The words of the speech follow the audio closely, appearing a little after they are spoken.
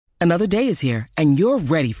Another day is here, and you're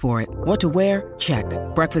ready for it. What to wear? Check.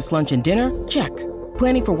 Breakfast, lunch, and dinner? Check.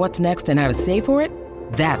 Planning for what's next and how to save for it?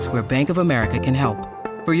 That's where Bank of America can help.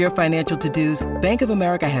 For your financial to-dos, Bank of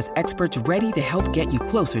America has experts ready to help get you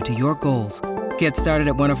closer to your goals. Get started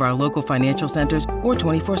at one of our local financial centers or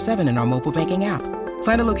 24/7 in our mobile banking app.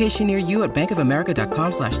 Find a location near you at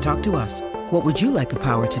bankofamerica.com/talktous. What would you like the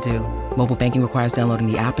power to do? Mobile banking requires downloading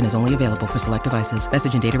the app and is only available for select devices.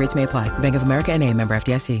 Message and data rates may apply. Bank of America N.A., member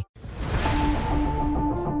FDIC.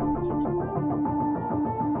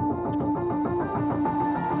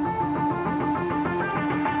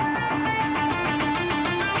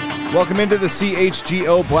 Welcome into the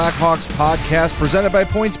CHGO Blackhawks podcast presented by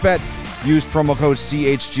PointsBet. Use promo code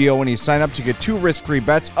CHGO when you sign up to get 2 risk-free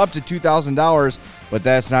bets up to $2,000. But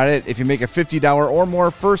that's not it. If you make a $50 or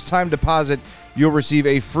more first-time deposit, you'll receive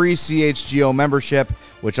a free CHGO membership,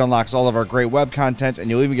 which unlocks all of our great web content, and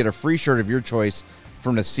you'll even get a free shirt of your choice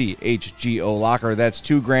from the CHGO locker. That's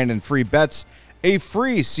 $2,000 in free bets, a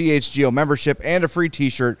free CHGO membership, and a free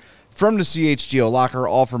t-shirt from the CHGO locker,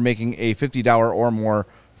 all for making a $50 or more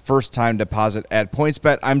first-time deposit at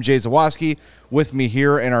PointsBet. I'm Jay Zawaski. With me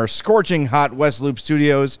here in our scorching hot West Loop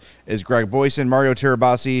studios is Greg Boyson. Mario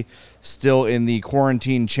Tirabassi still in the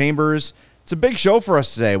quarantine chambers. It's a big show for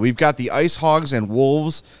us today. We've got the Ice Hogs and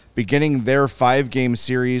Wolves beginning their 5-game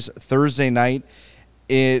series Thursday night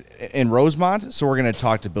in Rosemont. So we're going to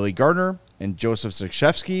talk to Billy Gardner and Joseph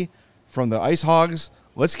Zagszewski from the Ice Hogs.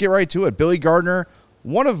 Let's get right to it. Billy Gardner,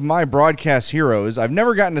 one of my broadcast heroes. I've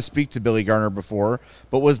never gotten to speak to Billy Gardner before,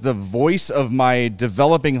 but was the voice of my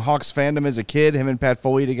developing Hawks fandom as a kid, him and Pat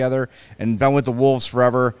Foley together, and been with the Wolves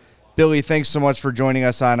forever. Billy, thanks so much for joining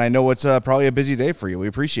us on. I know it's probably a busy day for you. We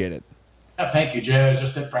appreciate it. Thank you, Jay. I was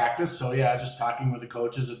just at practice, so yeah, just talking with the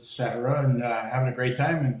coaches, etc., and having a great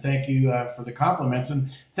time. And thank you for the compliments, and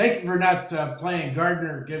thank you for not playing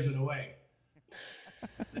Gardner Gives It Away.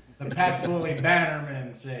 The Pat Foley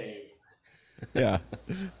Bannerman save. Yeah.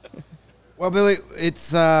 Well, Billy,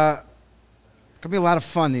 it's gonna be a lot of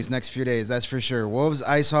fun these next few days. That's for sure. Wolves,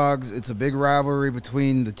 Ice Hogs. It's a big rivalry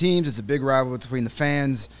between the teams. It's a big rivalry between the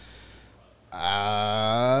fans.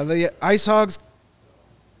 The Ice Hogs.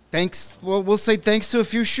 We'll say thanks to a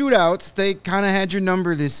few shootouts, they kind of had your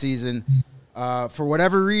number this season. For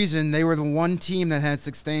whatever reason, they were the one team that had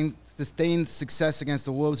sustained success against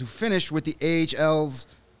the Wolves, who finished with the AHL's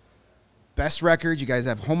best record. You guys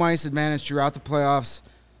have home ice advantage throughout the playoffs.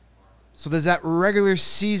 So does that regular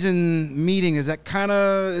season meeting, is that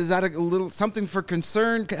a little something for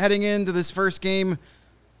concern heading into this first game?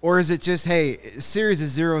 Or is it just, hey, series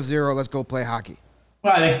is 0-0, let's go play hockey?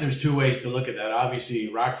 Well, I think there's two ways to look at that.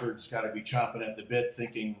 Obviously, Rockford's got to be chomping at the bit,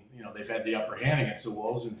 thinking, they've had the upper hand against the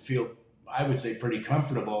Wolves and feel, I would say, pretty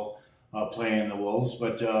comfortable playing the Wolves.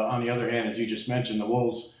 But on the other hand, as you just mentioned, the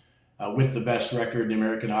Wolves, with the best record in the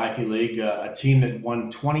American Hockey League, a team that won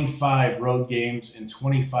 25 road games and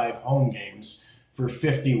 25 home games for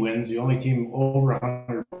 50 wins, the only team over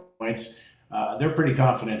 100 points. They're pretty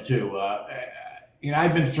confident too.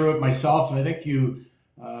 I've been through it myself, and I think you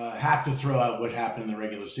have to throw out what happened in the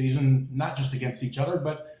regular season, not just against each other,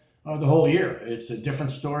 but the whole year. It's a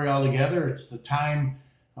different story altogether. It's the time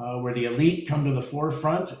where the elite come to the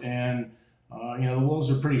forefront, and the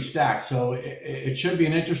Wolves are pretty stacked, so it should be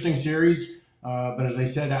an interesting series. But as I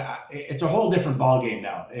said, it's a whole different ballgame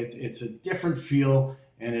now. It's a different feel,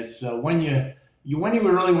 and it's when you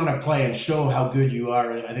really want to play and show how good you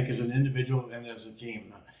are. I think as an individual and as a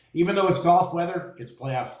team, even though it's golf weather, it's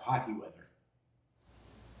playoff hockey weather.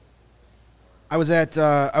 I was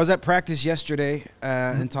at practice yesterday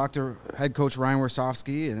and talked to head coach Ryan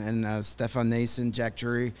Warsofsky and Stefan Nason, Jack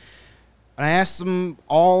Drury. And I asked them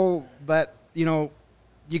all that, you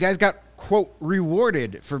guys got, quote,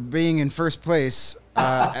 rewarded for being in first place.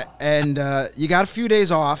 And you got a few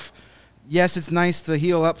days off. Yes, it's nice to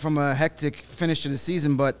heal up from a hectic finish to the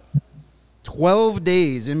season, but 12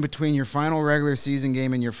 days in between your final regular season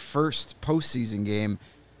game and your first postseason game.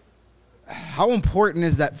 How important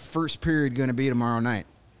is that first period going to be tomorrow night?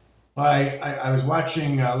 I was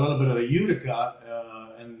watching a little bit of the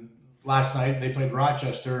Utica, and last night they played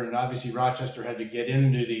Rochester, and obviously Rochester had to get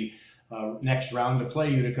into the next round to play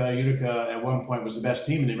Utica. Utica at one point was the best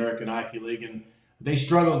team in the American Hockey League, and they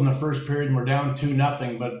struggled in the first period and were down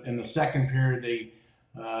 2-0, but in the second period they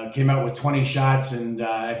came out with 20 shots and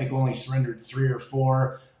I think only surrendered 3 or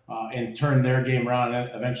 4 and turned their game around and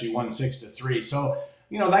eventually won 6-3. So,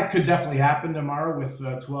 that could definitely happen tomorrow with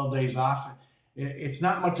 12 days off. It's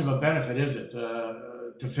not much of a benefit, is it,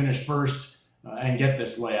 to finish first and get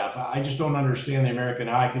this layoff? I just don't understand the American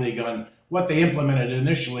Hockey League on what they implemented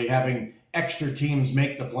initially, having extra teams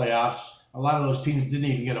make the playoffs a lot of those teams didn't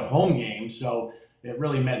even get a home game, so it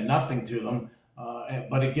really meant nothing to them.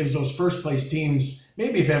 But it gives those first place teams,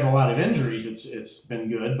 maybe if they have a lot of injuries, it's been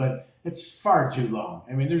good, but it's far too long.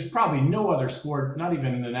 I mean, there's probably no other sport, not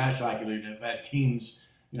even in the National Hockey League, that have had teams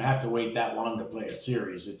have to wait that long to play a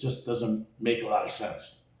series. It just doesn't make a lot of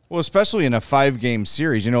sense. Well, especially in a 5-game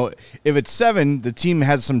series, if it's 7, the team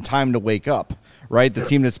has some time to wake up, right? The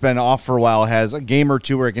team that's been off for a while has a game or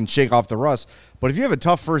two where it can shake off the rust. But if you have a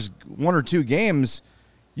tough first 1 or 2 games,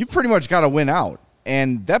 you've pretty much got to win out.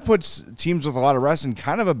 And that puts teams with a lot of rest in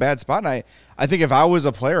kind of a bad spot. And I think if I was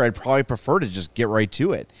a player, I'd probably prefer to just get right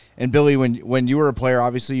to it. And Billy, when you were a player,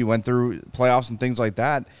 obviously you went through playoffs and things like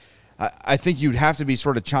that. I think you'd have to be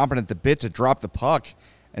sort of chomping at the bit to drop the puck.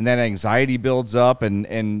 And then anxiety builds up,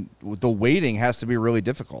 and the waiting has to be really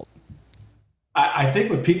difficult. I think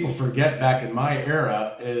what people forget back in my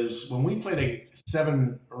era is when we played a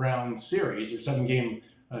 7-round series or 7-game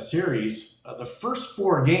series, the first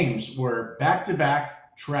 4 games were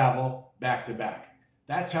back-to-back, travel, back-to-back.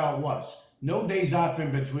 That's how it was. No days off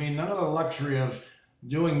in between, none of the luxury of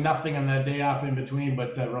doing nothing on that day off in between,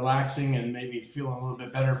 but relaxing and maybe feeling a little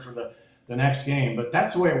bit better for the next game. But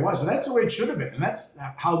that's the way it was. And that's the way it should have been. And that's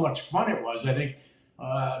how much fun it was, I think,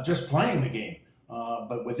 just playing the game.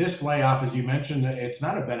 But with this layoff, as you mentioned, it's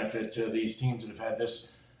not a benefit to these teams that have had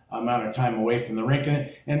this amount of time away from the rink.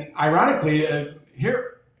 And ironically,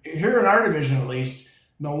 here in our division at least,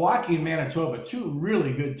 Milwaukee and Manitoba, 2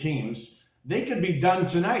 really good teams, they could be done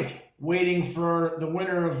tonight waiting for the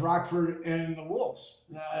winner of Rockford and the Wolves.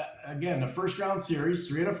 Again, the first round series,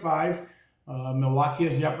 3 out of 5. Milwaukee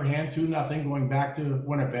has the upper hand, 2-0 going back to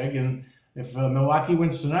Winnipeg. And if Milwaukee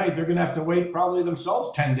wins tonight, they're going to have to wait probably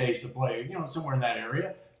themselves 10 days to play, somewhere in that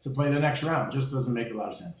area to play the next round. Just doesn't make a lot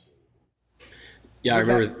of sense. Yeah,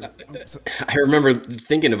 I remember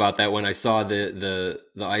thinking about that when I saw the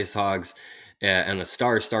Ice Hogs and the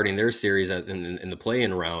Stars starting their series in the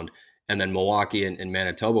play-in round, and then Milwaukee and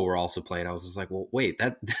Manitoba were also playing. I was just like, well, wait,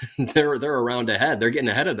 that they're a round ahead. They're getting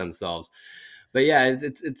ahead of themselves. But yeah,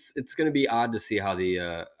 it's going to be odd to see how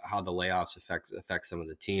the layoffs affect some of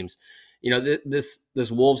the teams.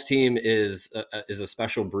 This Wolves team is a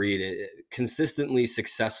special breed, consistently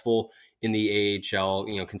successful in the AHL,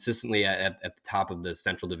 consistently at the top of the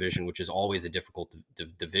Central Division, which is always a difficult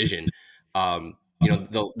division. The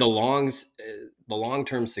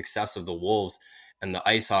long-term success of the Wolves and the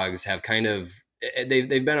Ice Hogs have kind of,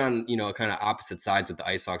 they've been on, kind of opposite sides with the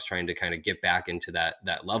Ice Hogs trying to kind of get back into that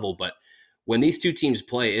level. But when these 2 teams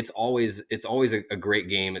play, it's always a great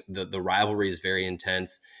game. The rivalry is very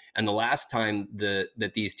intense. And the last time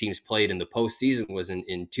that these teams played in the postseason was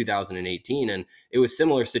in 2018. And it was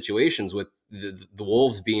similar situations with the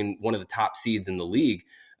Wolves being one of the top seeds in the league.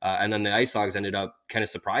 And then the Ice Hogs ended up kind of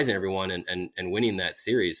surprising everyone and winning that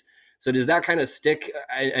series. So does that kind of stick?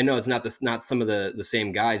 I know it's not some of the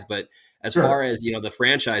same guys, but as Sure. far as, the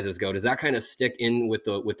franchises go, does that kind of stick in with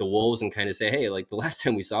the Wolves and kind of say, hey, like the last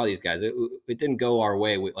time we saw these guys, it didn't go our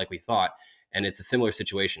way like we thought. And it's a similar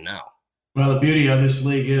situation now. Well, the beauty of this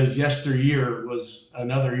league is yesteryear was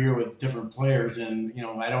another year with different players. And,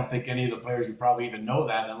 I don't think any of the players would probably even know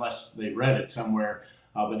that unless they read it somewhere.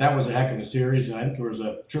 But that was a heck of a series. And I think there was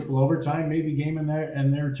a triple overtime maybe game in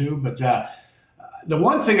there too. But the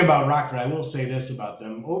one thing about Rockford, I will say this about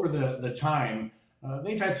them, over the time,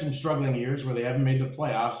 they've had some struggling years where they haven't made the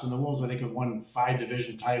playoffs. And the Wolves, I think, have won 5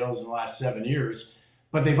 division titles in the last 7 years.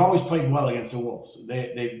 But they've always played well against the Wolves.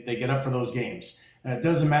 They get up for those games. It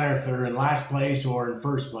doesn't matter if they're in last place or in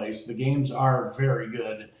first place. The games are very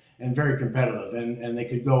good and very competitive, and they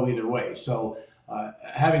could go either way. So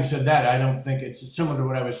having said that, I don't think it's similar to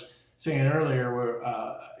what I was saying earlier, where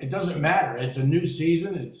it doesn't matter. It's a new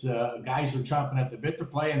season. It's guys are chomping at the bit to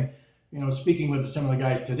play. And, speaking with some of the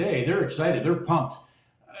guys today, they're excited. They're pumped.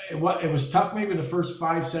 It was tough maybe the first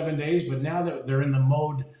 5-7 days, but now that they're in the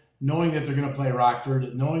mode, knowing that they're going to play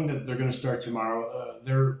Rockford, knowing that they're going to start tomorrow,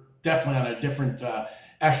 they're definitely on a different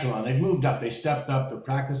echelon. They've moved up. They stepped up. The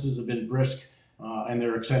practices have been brisk, and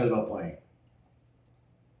they're excited about playing.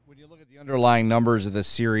 When you look at the underlying numbers of this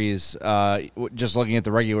series, just looking at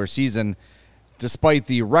the regular season, despite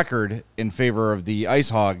the record in favor of the Ice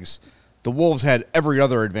Hogs, the Wolves had every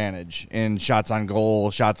other advantage in shots on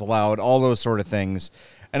goal, shots allowed, all those sort of things.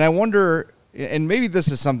 And I wonder, and maybe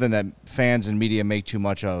this is something that fans and media make too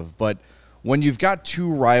much of, but when you've got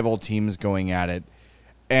 2 rival teams going at it,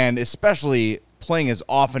 and especially playing as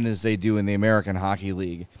often as they do in the American Hockey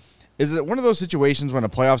League, is it one of those situations when a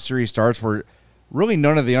playoff series starts where really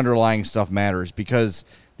none of the underlying stuff matters because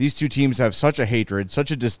these 2 teams have such a hatred,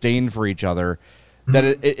 such a disdain for each other, that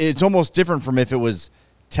it's almost different from if it was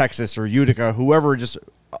Texas or Utica, whoever, just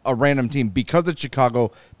a random team, because it's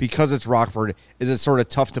Chicago, because it's Rockford, is it sort of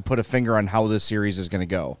tough to put a finger on how this series is going to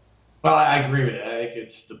go? Well, I agree with it. I think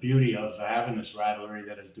it's the beauty of having this rivalry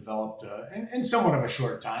that has developed in somewhat of a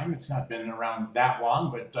short time. It's not been around that long,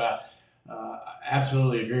 but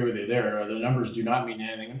absolutely agree with you there. The numbers do not mean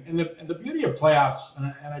anything. And the beauty of playoffs,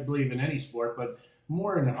 and I believe in any sport, but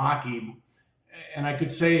more in hockey, and I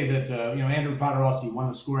could say that, Andrew Podorowski won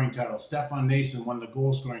the scoring title. Stefan Nason won the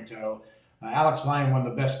goal scoring title. Alex Lyon won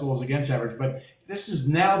the best goals against average. But this has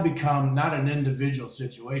now become not an individual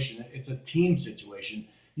situation. It's a team situation.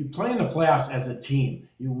 You play in the playoffs as a team.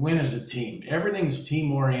 You win as a team. Everything's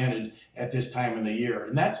team-oriented at this time of the year.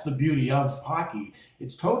 And that's the beauty of hockey.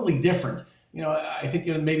 It's totally different. I think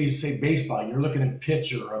maybe say baseball, you're looking at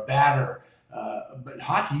pitcher or a batter. But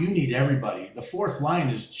hockey, you need everybody. The fourth line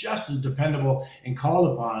is just as dependable and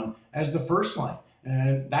called upon as the first line.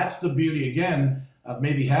 And that's the beauty, again, of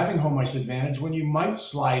maybe having home ice advantage when you might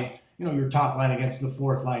slide your top line against the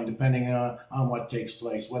fourth line, depending on what takes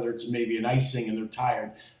place, whether it's maybe an icing and they're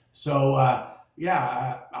tired. So,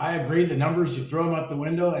 I agree. The numbers, you throw them out the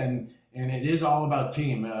window, and it is all about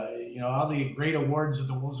team. All the great awards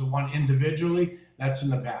that the Wolves have won individually, that's in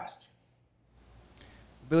the past.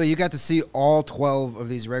 Billy, you got to see all 12 of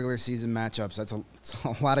these regular season matchups. That's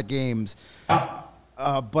a lot of games.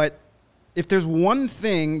 But if there's one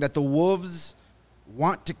thing that the Wolves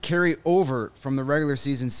want to carry over from the regular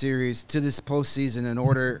season series to this postseason in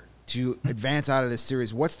order to advance out of this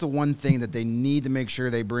series, what's the one thing that they need to make sure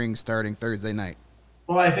they bring starting Thursday night?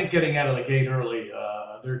 Well, I think getting out of the gate early.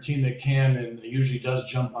 They're a team that can and usually does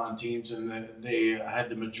jump on teams, and they had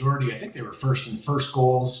the majority. I think they were first in first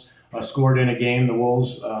goals scored in a game, the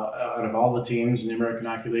Wolves, out of all the teams in the American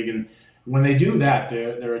Hockey League. And when they do that,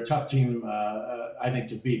 they're a tough team, I think,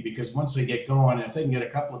 to beat, because once they get going, if they can get a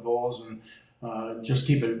couple of goals and just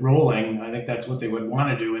keep it rolling, I think that's what they would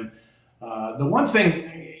want to do. And the one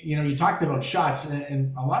thing, you talked about shots,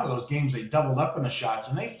 and a lot of those games they doubled up in the shots,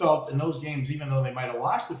 and they felt in those games, even though they might have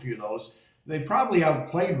lost a few of those, they probably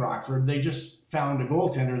outplayed Rockford. They just found a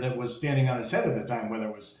goaltender that was standing on his head at the time, whether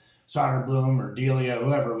it was Soderblom or Delia,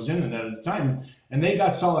 whoever was in the net at the time, and they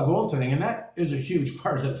got solid goaltending, and that is a huge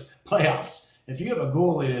part of playoffs. If you have a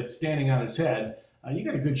goalie that's standing on his head, you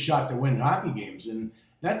got a good shot to win hockey games, and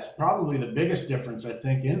that's probably the biggest difference, I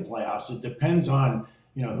think, in playoffs. It depends on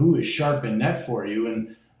who is sharp in net for you,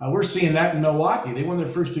 and we're seeing that in Milwaukee. They won their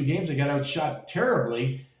first two games. They got outshot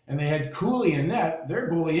terribly, and they had Cooley in net. Their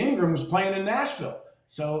goalie Ingram was playing in Nashville.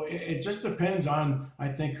 So it just depends on, I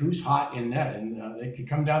think, who's hot in net, and it could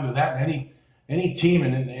come down to that in any team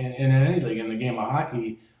in any league in the game of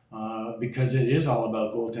hockey, because it is all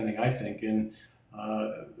about goaltending, I think. And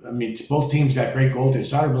both teams got great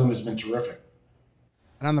goaltenders. Soderblom has been terrific.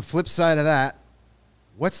 And on the flip side of that,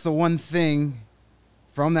 what's the one thing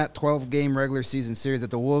from that 12-game regular season series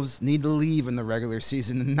that the Wolves need to leave in the regular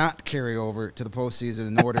season and not carry over to the postseason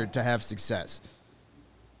in order to have success?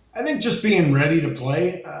 I think just being ready to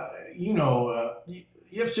play. You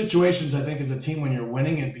have situations, I think, as a team when you're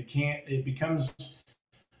winning, it becomes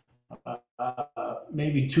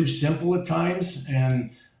maybe too simple at times,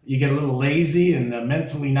 and you get a little lazy and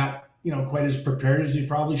mentally not quite as prepared as you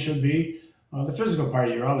probably should be. The physical part,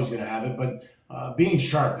 you're always going to have it, but being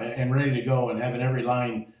sharp and ready to go and having every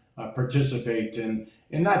line participate and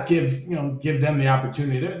not give them the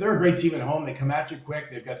opportunity. They're a great team at home. They come at you quick.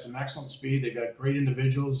 They've got some excellent speed. They've got great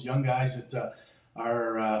individuals, young guys that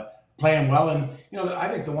are playing well. And I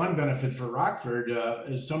think the one benefit for Rockford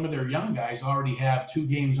is some of their young guys already have 2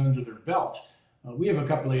 games under their belt. We have a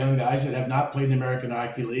couple of young guys that have not played in the American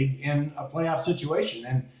Hockey League in a playoff situation,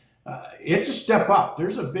 and it's a step up.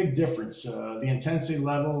 There's a big difference, the intensity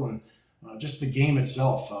level and just the game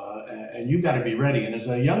itself, and you got to be ready. And as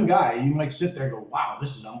a young guy, you might sit there and go, wow,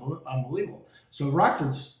 this is unbelievable. So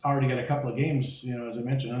Rockford's already got a couple of games, as I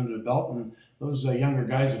mentioned, under the belt, and those younger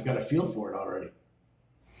guys have got a feel for it already.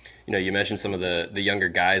 You mentioned some of the younger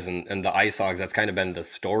guys and the Ice Hogs. That's kind of been the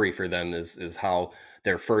story for them is how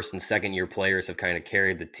their first and second year players have kind of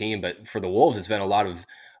carried the team. But for the Wolves, it's been a lot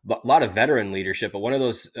of veteran leadership. But one of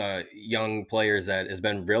those young players that has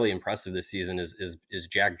been really impressive this season is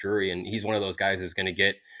Jack Drury, and he's one of those guys who's going to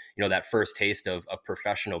get that first taste of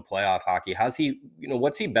professional playoff hockey. How's he?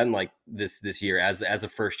 What's he been like this year as a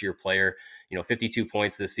first year player? 52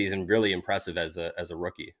 points this season, really impressive as a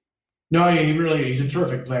rookie. No, he's a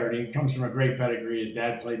terrific player. He comes from a great pedigree. His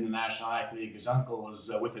dad played in the National Hockey League. His uncle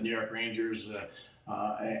was with the New York Rangers,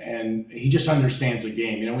 and he just understands the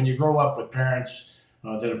game. When you grow up with parents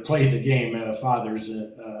that have played the game, fathers,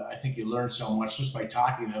 I think you learn so much just by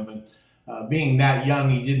talking to them. being that young,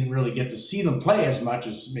 he didn't really get to see them play as much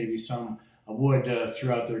as maybe some would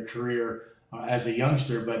throughout their career as a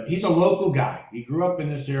youngster. But he's a local guy. He grew up in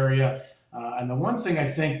this area. And the one thing I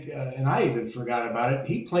think, and I even forgot about it,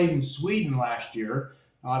 he played in Sweden last year,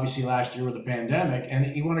 obviously last year with the pandemic, and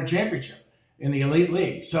he won a championship in the Elite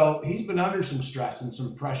League. So he's been under some stress and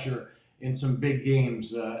some pressure in some big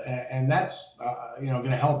games, and that's going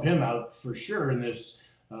to help him out for sure in this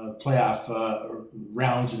playoff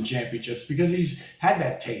rounds and championships, because he's had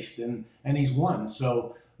that taste and he's won.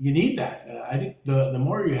 So you need that. I think the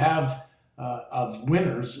more you have of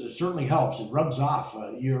winners, it certainly helps. It rubs off.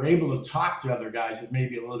 You're able to talk to other guys that may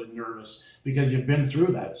be a little bit nervous because you've been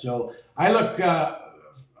through that. So I look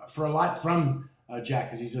for a lot from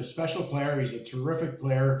Jack, because he's a special player. He's a terrific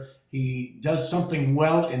player. He does something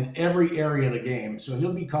well in every area of the game. So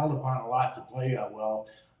he'll be called upon a lot to play well.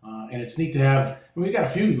 And it's neat to have, we've got a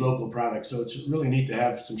few local products, so it's really neat to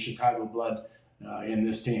have some Chicago blood in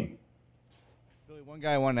this team. Billy, one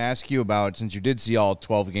guy I wanted to ask you about, since you did see all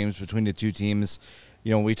 12 games between the two teams,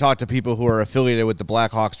 we talked to people who are affiliated with the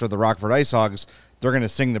Blackhawks or the Rockford IceHogs. They're going to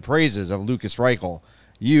sing the praises of Lukas Reichel.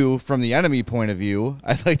 You, from the enemy point of view,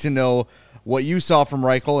 I'd like to know what you saw from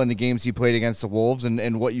Reichel in the games he played against the Wolves,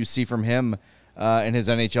 and what you see from him in his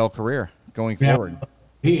NHL career going forward.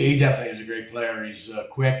 He definitely is a great player. He's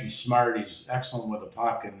quick, he's smart, he's excellent with the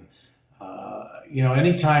puck. And,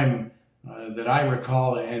 anytime that I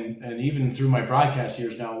recall, and even through my broadcast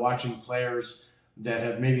years now, watching players that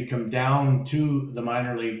have maybe come down to the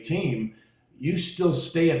minor league team, you still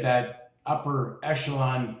stay at that upper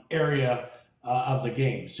echelon area of the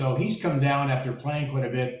game. So he's come down after playing quite a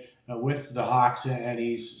bit with the Hawks, and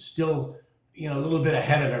he's still, a little bit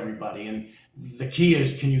ahead of everybody. And the key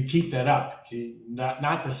is, can you keep that up?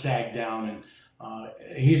 Not to sag down. And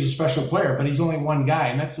he's a special player, but he's only one guy,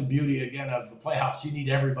 and that's the beauty again of the playoffs. You need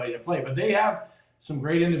everybody to play, but they have some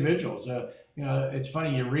great individuals. It's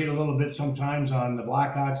funny, you read a little bit sometimes on the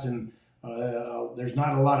Blackhawks, and there's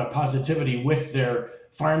not a lot of positivity with their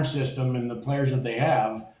farm system and the players that they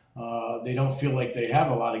have. They don't feel like they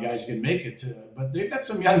have a lot of guys who can make it, but they've got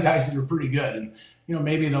some young guys that are pretty good. And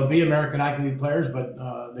maybe they'll be American Hockey League players, but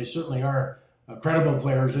they certainly are credible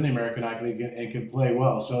players in the American Hockey League and can play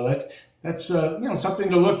well. So that's something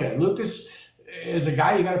to look at. Lukas is a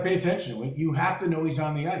guy you got to pay attention to. You have to know he's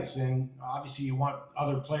on the ice, and obviously you want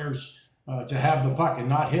other players to have the puck and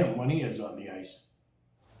not him when he is on the ice.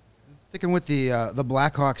 Sticking with the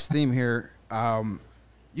Blackhawks theme here.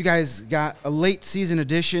 You guys got a late season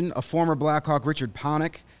addition, a former Blackhawk, Richard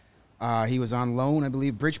Panik. He was on loan, I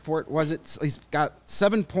believe, Bridgeport, was it? He's got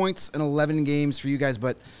 7 points in 11 games for you guys.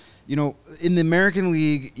 But, in the American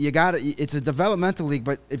League, it's a developmental league,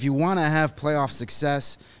 but if you want to have playoff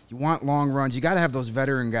success, you want long runs, you got to have those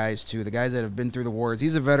veteran guys, too, the guys that have been through the wars.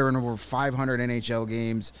 He's a veteran of over 500 NHL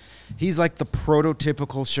games. He's like the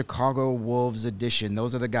prototypical Chicago Wolves edition.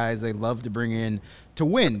 Those are the guys they love to bring in to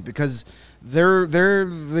win, because they're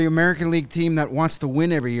the American League team that wants to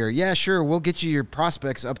win every year. Yeah, sure, we'll get you your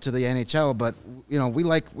prospects up to the NHL, but we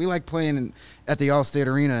like playing at the Allstate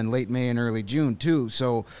Arena in late May and early June too.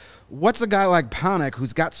 So, what's a guy like Panik,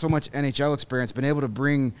 who's got so much NHL experience, been able to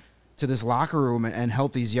bring to this locker room and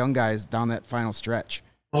help these young guys down that final stretch?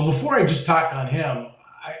 Well, before I just talk on him,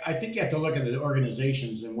 I think you have to look at the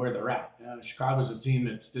organizations and where they're at. Chicago's a team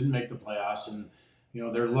that didn't make the playoffs, and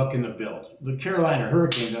they're looking to build. The Carolina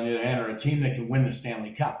Hurricanes, on the other hand, are a team that can win the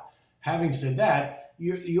Stanley Cup. Having said that,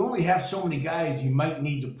 you only have so many guys you might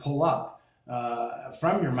need to pull up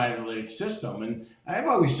from your minor league system. And I've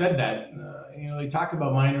always said that, they talk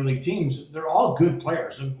about minor league teams. They're all good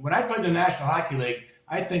players. And when I played in the National Hockey League,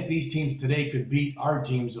 I think these teams today could beat our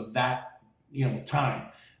teams of that, time,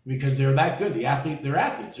 because they're that good. They're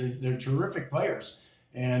athletes. They're terrific players.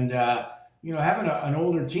 And, having an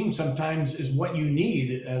older team sometimes is what you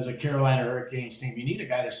need as a Carolina Hurricanes team. You need a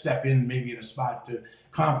guy to step in maybe in a spot to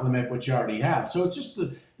complement what you already have. So it's just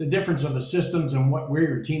the difference of the systems and where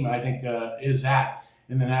your team, I think, is at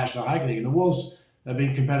in the National Hockey League. And the Wolves have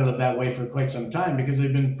been competitive that way for quite some time because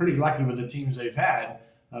they've been pretty lucky with the teams they've had,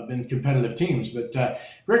 been competitive teams. But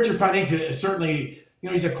Richard Panik is certainly,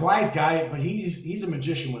 he's a quiet guy, but he's a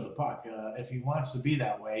magician with the puck if he wants to be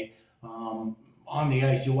that way. On the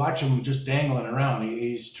ice, you watch him just dangling around.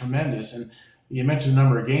 He's tremendous. And you mentioned the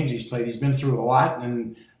number of games he's played. He's been through a lot,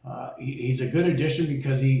 and he's a good addition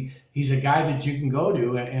because he's a guy that you can go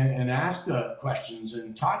to and ask questions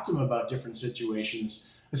and talk to him about different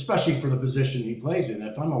situations, especially for the position he plays in.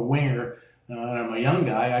 If I'm a winger and I'm a young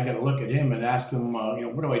guy, I got to look at him and ask him,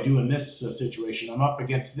 what do I do in this situation? I'm up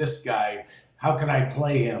against this guy. How can I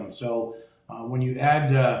play him? So when you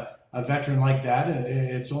add a veteran like that,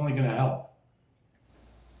 it's only going to help.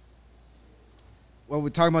 Well, we're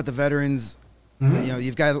talking about the veterans.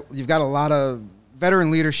 You've got a lot of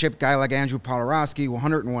veteran leadership. Guy like Andrew Polarowski,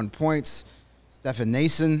 101 points. Stefan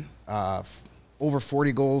Nason, over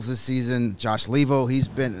 40 goals this season. Josh Levo, he's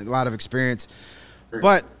been a lot of experience.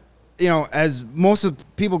 But as most of the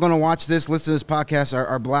people going to watch this, listen to this podcast,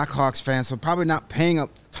 are Blackhawks fans, so probably not paying a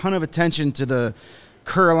ton of attention to the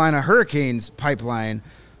Carolina Hurricanes pipeline.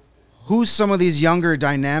 Who's some of these younger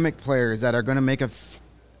dynamic players that are going to make an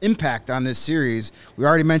impact on this series? We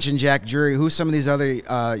already mentioned Jack Drury. Who's some of these other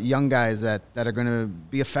young guys that are going to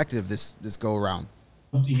be effective this go around?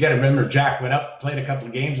 You got to remember, Jack went up, played a couple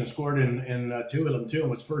of games, and scored in two of them too, and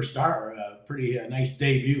was first star. Pretty nice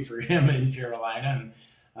debut for him in Carolina. And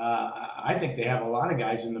I think they have a lot of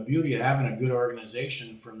guys, and the beauty of having a good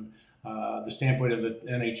organization from the standpoint of the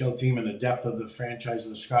NHL team and the depth of the franchise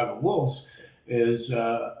of the Chicago Wolves is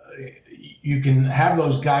you can have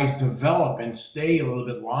those guys develop and stay a little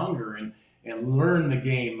bit longer and learn the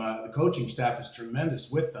game. The coaching staff is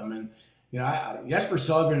tremendous with them. And Jesper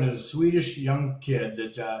Sellgren is a Swedish young kid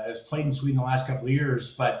that has played in Sweden the last couple of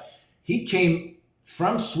years, but he came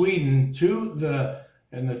from Sweden to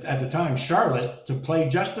at the time, Charlotte, to play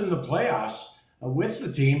just in the playoffs with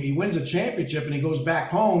the team. He wins a championship and he goes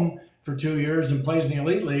back home for 2 years and plays in the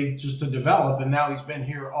Elite League just to develop, and now he's been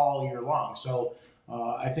here all year long. So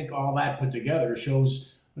I think all that put together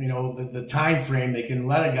shows, the time frame they can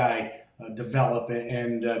let a guy develop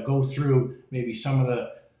and go through maybe some of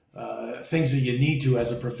the things that you need to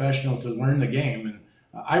as a professional to learn the game. And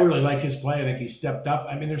I really like his play. I think he stepped up.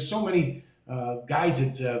 I mean, there's so many guys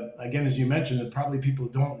that, again, as you mentioned, that probably people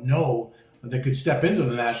don't know that could step into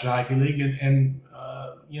the National Hockey League and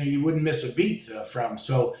you wouldn't miss a beat from.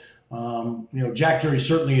 So, Jack Drury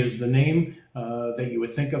certainly is the name that you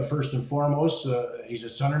would think of first and foremost. He's a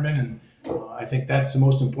centerman, and I think that's the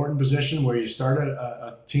most important position where you start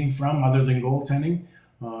a team from, other than goaltending.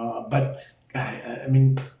 But I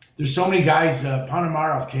mean, there's so many guys.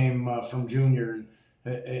 Ponomarev came from junior and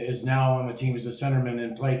is now on the team as a centerman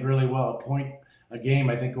and played really well, a point a game,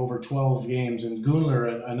 I think, over 12 games. And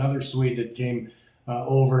Gunler, another Swede that came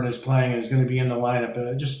over and is playing and is going to be in the lineup.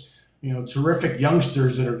 Terrific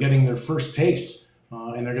youngsters that are getting their first taste,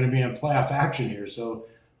 and they're going to be in playoff action here. So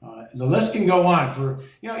the list can go on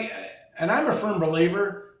and I'm a firm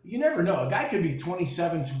believer, you never know. A guy could be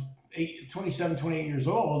 27, 28 years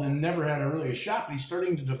old and never had really a shot, but he's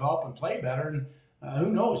starting to develop and play better. And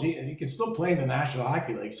who knows, he can still play in the National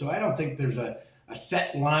Hockey League. So I don't think there's a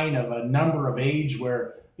set line of a number of age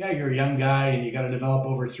where, you're a young guy and you got to develop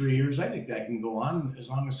over 3 years. I think that can go on as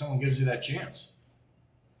long as someone gives you that chance.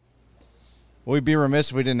 Well, we'd be remiss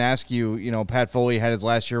if we didn't ask you, Pat Foley had his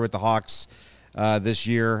last year with the Hawks this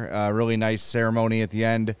year. Really nice ceremony at the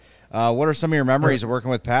end. What are some of your memories of working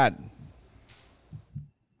with Pat?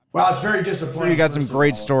 Well, it's very disappointing. You got some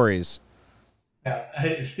great stories.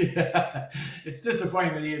 Yeah, it's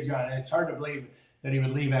disappointing that he is gone. It's hard to believe that he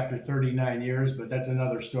would leave after 39 years, but that's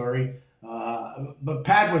another story. But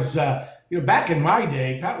Pat was, back in my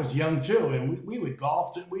day, Pat was young too, and we would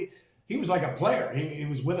golf. He was like a player. He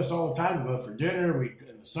was with us all the time. We'd go for dinner.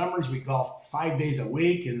 In the summers, we golf 5 days a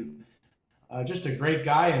week, and just a great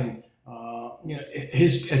guy. And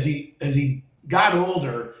as he got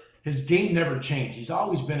older, his game never changed. He's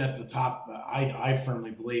always been at the top. I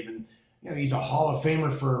firmly believe, and he's a Hall of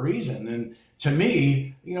Famer for a reason. And to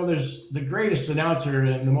me, there's the greatest announcer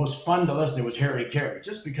and the most fun to listen to was Harry Carey,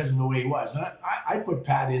 just because of the way he was. And I put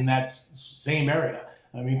Pat in that same area.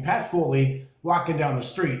 I mean, Pat Foley, walking down the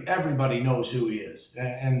street, everybody knows who he is.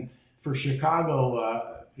 And for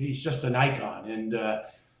Chicago, he's just an icon. And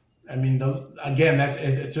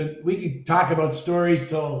we could talk about stories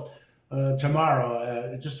till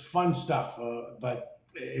tomorrow. Just fun stuff. But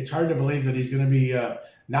it's hard to believe that he's going to be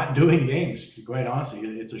not doing games. Quite honestly,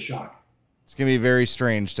 it's a shock. It's going to be very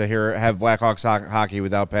strange to have Blackhawks hockey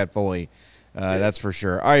without Pat Foley. That's for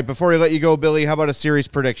sure. All right, before we let you go, Billy, how about a series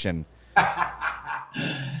prediction?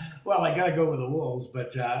 Well, I got to go with the Wolves,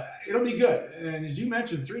 but it'll be good. And as you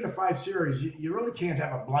mentioned, 3 to 5 series, you really can't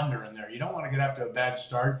have a blunder in there. You don't want to get off to a bad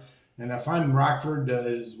start. And if I'm Rockford,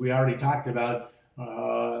 as we already talked about,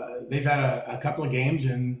 they've had a couple of games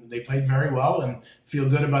and they played very well and feel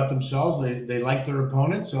good about themselves. They like their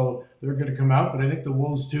opponent, so they're going to come out. But I think the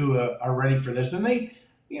Wolves, too, are ready for this. And they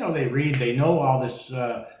know all this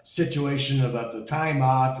situation about the time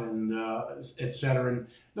off and et cetera. And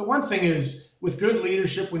the one thing is, with good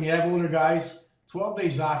leadership, when you have older guys, 12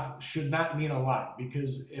 days off should not mean a lot,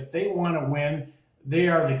 because if they want to win, they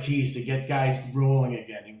are the keys to get guys rolling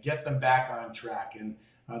again and get them back on track. And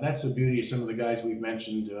that's the beauty of some of the guys we've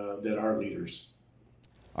mentioned that are leaders.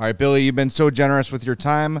 All right, Billy, you've been so generous with your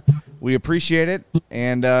time. We appreciate it.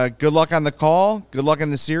 And good luck on the call. Good luck in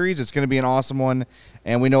the series. It's going to be an awesome one.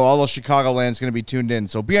 And we know all of Chicagoland's going to be tuned in.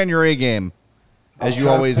 So be on your A game, as you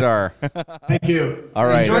always are. Thank you. All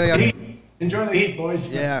right. Enjoy the heat,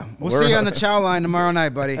 boys. Yeah. We'll see you on the chow line tomorrow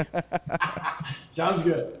night, buddy. Sounds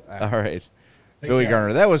good. All right. Billy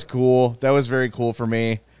Garner, that was cool. That was very cool for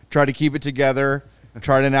me. Try to keep it together.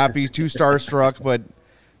 Try to not be too starstruck, but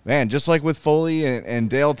man, just like with Foley and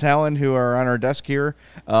Dale Talon, who are on our desk here,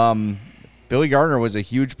 Billy Gardner was a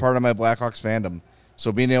huge part of my Blackhawks fandom.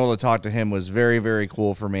 So being able to talk to him was very, very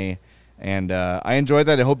cool for me. And I enjoyed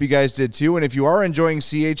that. I hope you guys did too. And if you are enjoying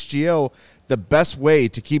CHGO, the best way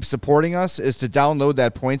to keep supporting us is to download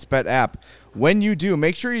that PointsBet app. When you do,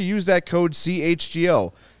 make sure you use that code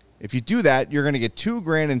CHGO. If you do that, you're going to get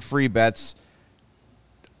 $2,000 in free bets,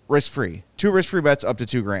 risk-free. 2 risk-free bets up to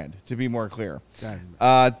 $2,000, to be more clear.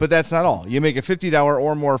 But that's not all. You make a $50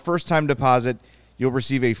 or more first-time deposit, you'll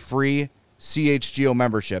receive a free CHGO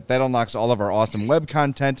membership. That unlocks all of our awesome web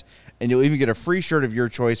content, and you'll even get a free shirt of your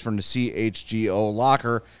choice from the CHGO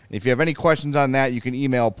locker. And if you have any questions on that, you can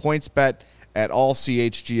email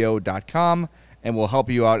pointsbet@allchgo.com, and we'll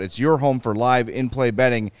help you out. It's your home for live in-play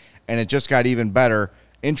betting, and it just got even better.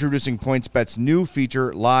 Introducing PointsBet's new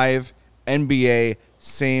feature, Live NBA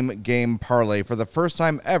Same Game Parlay. For the first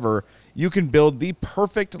time ever, you can build the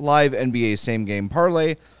perfect live NBA Same Game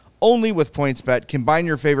Parlay only with PointsBet. Combine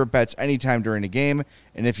your favorite bets anytime during a game,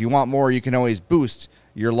 and if you want more, you can always boost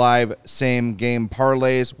your live same game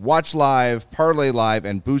parlays. Watch live, parlay live,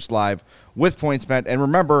 and boost live with PointsBet. And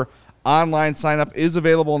remember, online sign-up is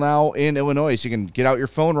available now in Illinois, so you can get out your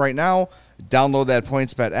phone right now, download that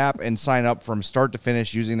PointsBet app, and sign up from start to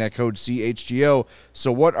finish using that code CHGO.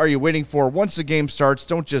 So what are you waiting for? Once the game starts,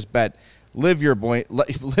 don't just bet. Live your bet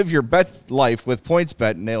life with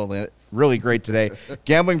PointsBet. Nailed it. Really great today.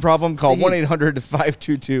 Gambling problem? Call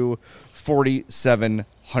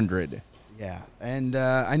 1-800-522-4700. Yeah, and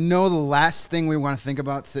I know the last thing we want to think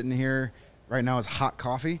about sitting here right now is hot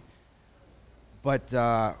coffee. But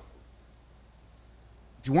if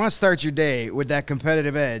you want to start your day with that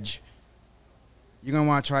competitive edge, you're going to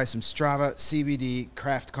want to try some Strava CBD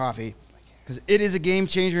craft coffee because it is a game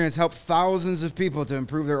changer and has helped thousands of people to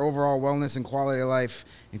improve their overall wellness and quality of life,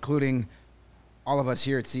 including all of us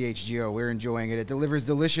here at CHGO. We're enjoying it. It delivers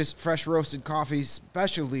delicious, fresh roasted coffee,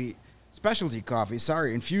 specialty coffee,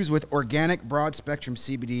 infused with organic broad-spectrum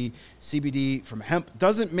CBD. CBD from hemp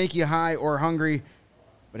doesn't make you high or hungry,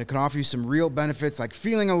 but it can offer you some real benefits like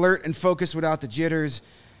feeling alert and focused without the jitters,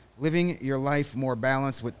 living your life more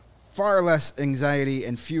balanced with far less anxiety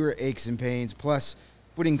and fewer aches and pains. Plus,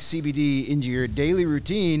 putting CBD into your daily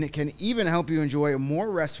routine can even help you enjoy a more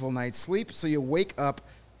restful night's sleep so you wake up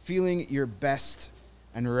feeling your best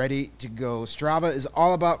and ready to go. Strava is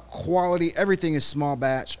all about quality. Everything is small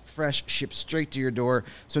batch, fresh, shipped straight to your door.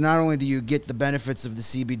 So not only do you get the benefits of the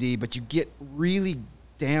CBD, but you get really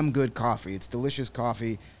damn good coffee. It's delicious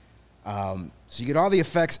coffee. So you get all the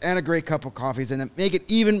effects and a great cup of coffees, and to make it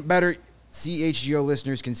even better, CHGO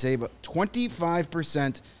listeners can save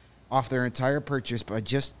 25% off their entire purchase by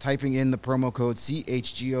just typing in the promo code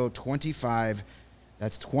CHGO25.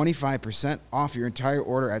 That's 25% off your entire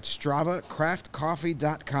order at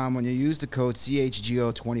StravaCraftCoffee.com when you use the code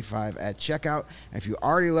CHGO25 at checkout. And if you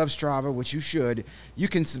already love Strava, which you should, you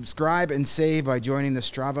can subscribe and save by joining the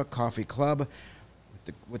Strava Coffee Club.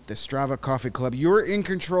 With the Strava Coffee Club, you're in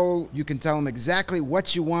control. You can tell them exactly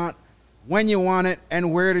what you want, when you want it,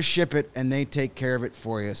 and where to ship it, and they take care of it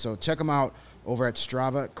for you. So check them out over at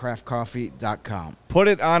StravaCraftCoffee.com. Put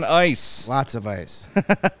it on ice. Lots of ice.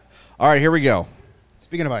 All right, here we go.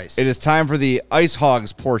 Speaking of ice. It is time for the Ice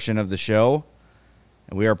Hogs portion of the show,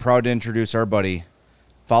 and we are proud to introduce our buddy.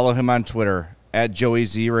 Follow him on Twitter, at Joey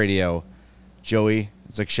Z Radio, Joey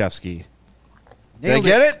Zakshevsky. Did I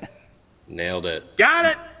get it? Nailed it. Got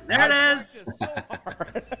it. There it is.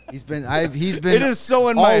 He's been. It is so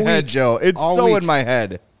in my head, Joe. It's so in my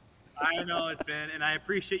head. I know it's been, and I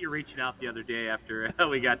appreciate you reaching out the other day after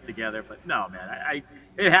we got together. But no, man,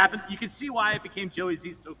 it happened. You can see why it became Joey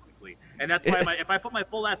Z so quickly, and that's why if I put my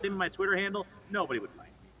full last name in my Twitter handle, nobody would find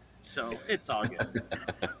me. So it's all good.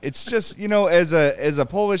 It's just, as a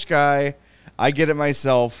Polish guy, I get it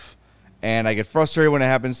myself, and I get frustrated when it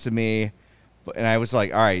happens to me. And I was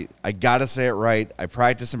like, all right, I got to say it right. I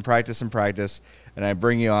practice and practice and practice. And I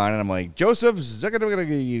bring you on, and I'm like, Joseph,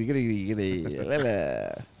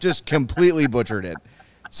 just completely butchered it.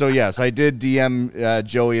 So, yes, I did DM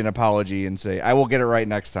Joey an apology and say, I will get it right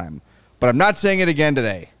next time. But I'm not saying it again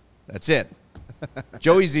today. That's it.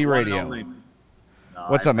 Joey Z Radio. No,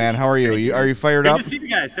 What's up, man? How are you? Are you fired up? Good to see you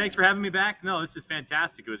guys. Thanks for having me back. No, this is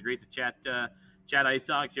fantastic. It was great to chat Ice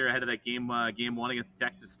Hogs here ahead of that game one against the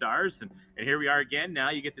Texas Stars, and here we are again. Now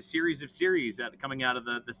you get the series of series coming out of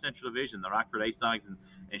the Central Division, the Rockford Ice Hogs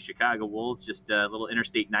and Chicago Wolves, just a little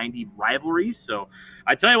Interstate 90 rivalries. So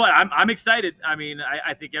I tell you what, I'm excited. I mean,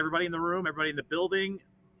 I think everybody in the room, everybody in the building,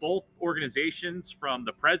 both organizations from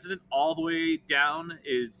the president all the way down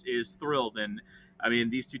is thrilled. And I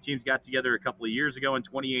mean, these two teams got together a couple of years ago in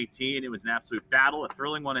 2018. It was an absolute battle, a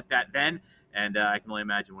thrilling one at that then. And I can only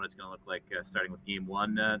imagine what it's going to look like starting with Game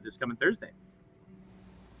 1 this coming Thursday.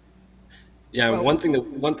 Yeah, one thing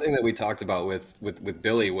that we talked about with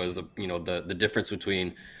Billy was the difference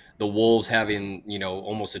between the Wolves having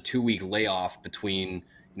almost a 2-week layoff between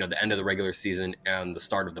the end of the regular season and the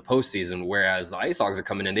start of the postseason, whereas the Ice Hogs are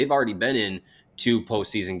coming in. They've already been in 2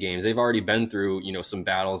 postseason games. They've already been through some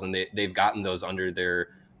battles, and they've gotten those under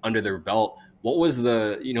their belt. What was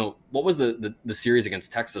the series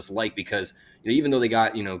against Texas like? Because even though they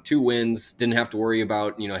got 2 wins, didn't have to worry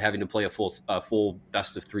about having to play a full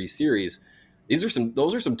best of 3 series.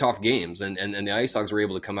 Those are some tough games, and the Ice Hogs were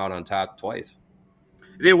able to come out on top twice.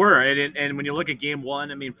 They were, and when you look at Game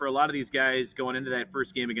 1, I mean, for a lot of these guys going into that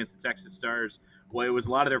first game against the Texas Stars, well, it was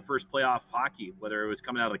a lot of their first playoff hockey, whether it was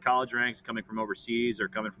coming out of the college ranks, coming from overseas, or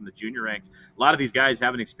coming from the junior ranks. A lot of these guys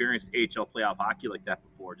haven't experienced AHL playoff hockey like that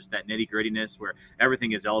before, just that nitty-grittiness where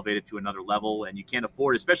everything is elevated to another level, and you can't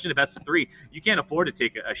afford, especially in the best of 3, you can't afford to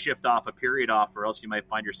take a shift off, a period off, or else you might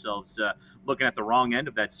find yourselves looking at the wrong end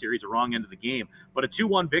of that series, the wrong end of the game. But a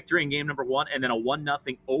 2-1 victory in game number 1, and then a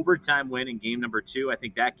 1-0 overtime win in game number 2, I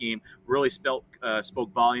think that game really spoke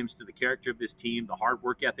volumes to the character of this team, the hard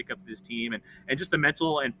work ethic of this team, and just the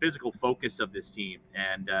mental and physical focus of this team.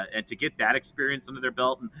 And to get that experience under their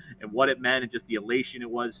belt and what it meant, and just the elation it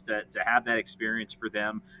was to have that experience for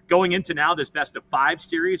them going into now this best of 5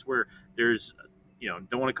 series where there's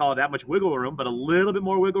don't want to call it that much wiggle room, but a little bit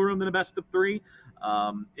more wiggle room than a best of 3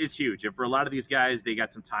 is huge. And for a lot of these guys, they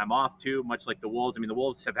got some time off too, much like the Wolves. I mean, the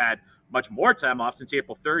Wolves have had much more time off since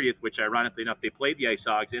April 30th, which ironically enough, they played the Ice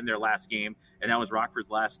Hogs in their last game, and that was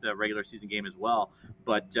Rockford's last regular season game as well.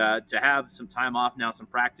 But to have some time off now, some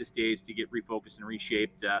practice days to get refocused and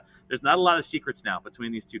reshaped, there's not a lot of secrets now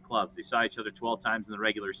between these two clubs. They saw each other 12 times in the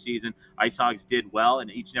regular season. Ice Hogs did well,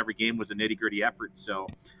 and each and every game was a nitty-gritty effort. So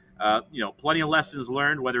plenty of lessons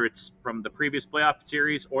learned, whether it's from the previous playoff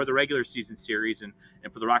series or the regular season series, and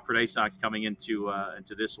for the Rockford Ice Hogs coming into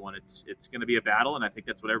this one, it's going to be a battle, and I think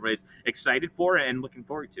that's what everybody's excited for and looking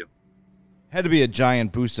forward to. Had to be a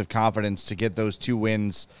giant boost of confidence to get those 2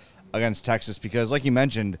 wins against Texas, because like you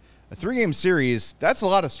mentioned, a 3-game series, that's a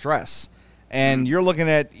lot of stress, and you're looking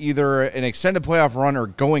at either an extended playoff run or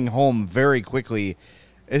going home very quickly.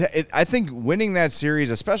 I think winning that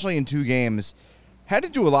series, especially in 2 games, had to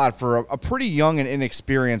do a lot for a pretty young and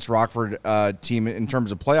inexperienced Rockford team in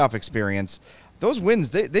terms of playoff experience. Those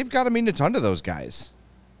wins, they've got to mean a ton to those guys.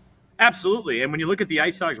 Absolutely. And when you look at the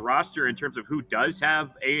Ice Hogs roster in terms of who does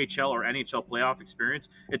have AHL or NHL playoff experience,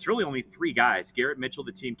 it's really only 3 guys. Garrett Mitchell,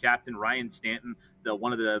 the team captain, Ryan Stanton,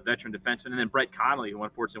 one of the veteran defensemen, and then Brett Connolly, who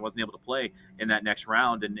unfortunately wasn't able to play in that next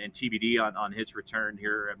round, and TBD on his return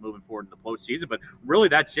here moving forward in the postseason. But really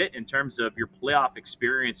that's it in terms of your playoff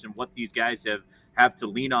experience and what these guys have to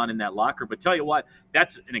lean on in that locker. But tell you what,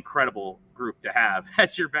 that's an incredible group to have.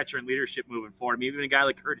 That's your veteran leadership moving forward. I mean, even a guy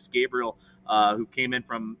like Curtis Gabriel, who came in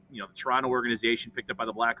from the Toronto organization, picked up by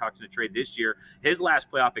the Blackhawks in a trade this year. His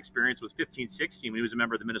last playoff experience was 15-16 when he was a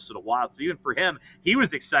member of the Minnesota Wild. So even for him, he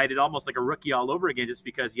was excited, almost like a rookie all over again, just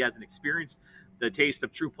because he hasn't experienced the taste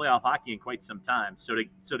of true playoff hockey in quite some time. So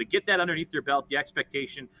to get that underneath their belt, the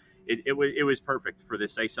expectation, it was perfect for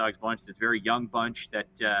this Ice Hogs bunch. This very young bunch that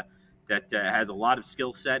has a lot of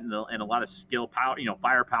skill set and a lot of skill power,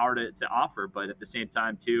 firepower to offer. But at the same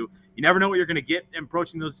time, too, you never know what you're going to get in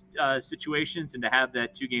approaching those situations. And to have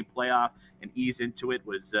that 2-game playoff and ease into it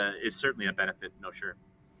is certainly a benefit, no sure.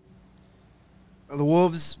 The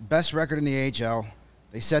Wolves' best record in the AHL.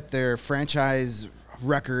 They set their franchise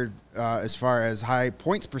record as far as high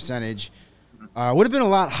points percentage. Would have been a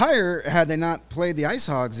lot higher had they not played the Ice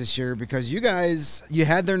Hogs this year, because you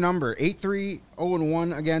had their number,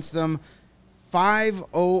 8-3-0-1 against them,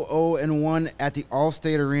 5-0-0-1 at the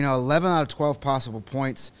Allstate Arena, 11 out of 12 possible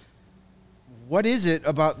points. What is it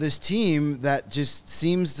about this team that just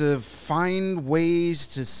seems to find ways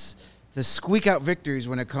to squeak out victories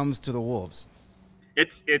when it comes to the Wolves?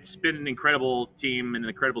 It's been an incredible team and an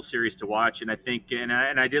incredible series to watch, and I think, and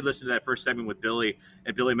I did listen to that first segment with Billy,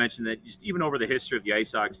 and Billy mentioned that just even over the history of the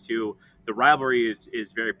Ice Hogs too, the rivalry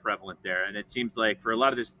is very prevalent there. And it seems like for a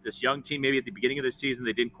lot of this young team, maybe at the beginning of the season,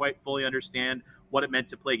 they didn't quite fully understand what it meant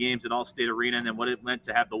to play games at Allstate Arena and then what it meant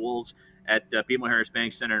to have the Wolves at BMO Harris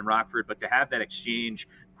Bank Center in Rockford. But to have that exchange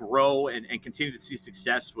grow and continue to see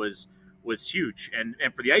success was huge. And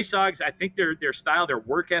for the Ice Hogs, I think their style, their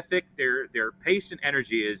work ethic, their pace and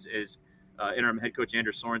energy is interim head coach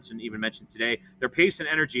Anders Sorensen even mentioned today. Their pace and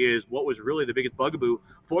energy is what was really the biggest bugaboo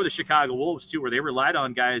for the Chicago Wolves too, where they relied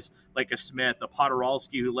on guys like a Smith, a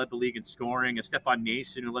Podorowski who led the league in scoring, a Stefan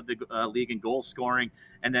Nason who led the league in goal scoring,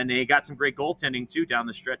 and then they got some great goaltending too down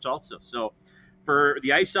the stretch also. So for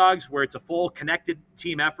the Ice Hogs, where it's a full connected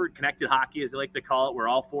team effort, connected hockey as they like to call it, where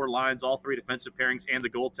all four lines, all three defensive pairings, and the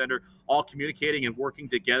goaltender all communicating and working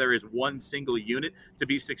together as one single unit to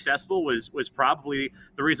be successful was probably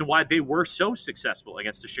the reason why they were so successful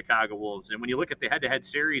against the Chicago Wolves. And when you look at the head-to-head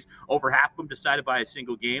series, over half of them decided by a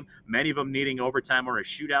single game, many of them needing overtime or a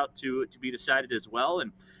shootout to be decided as well.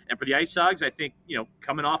 And for the Ice Hogs, I think,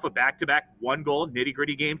 coming off of back-to-back one-goal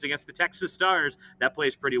nitty-gritty games against the Texas Stars, that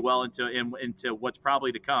plays pretty well into what's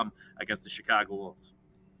probably to come against the Chicago Wolves.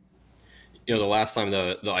 The last time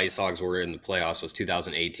the Ice Hogs were in the playoffs was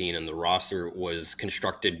 2018, and the roster was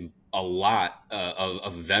constructed a lot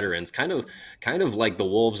of veterans, kind of like the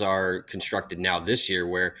Wolves are constructed now this year,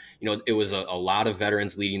 where it was a lot of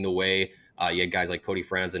veterans leading the way. You had guys like Cody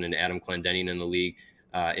Franzen and Adam Clendening in the league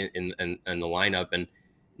in the lineup, and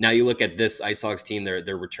now you look at this Ice Hogs team,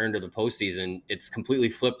 their return to the postseason, it's completely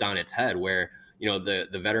flipped on its head, where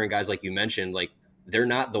the veteran guys like you mentioned, like, they're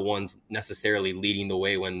not the ones necessarily leading the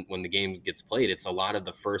way when the game gets played. It's a lot of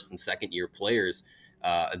the first and second year players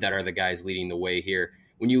that are the guys leading the way here.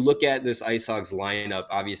 When you look at this Ice Hogs lineup,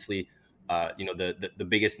 obviously, the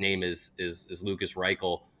biggest name is Lukas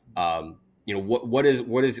Reichel. What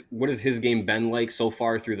is his game been like so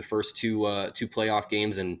far through the first two playoff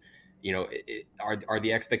games, and are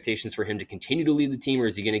the expectations for him to continue to lead the team, or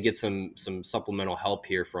is he going to get some supplemental help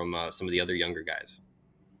here from some of the other younger guys?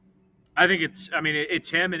 I think it's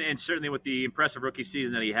him, and certainly with the impressive rookie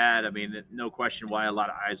season that he had, no question why a lot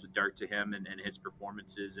of eyes would dart to him and his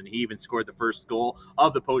performances. And he even scored the first goal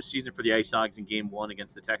of the postseason for the Ice Hogs in Game 1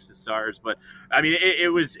 against the Texas Stars. But,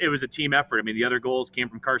 it was a team effort. The other goals came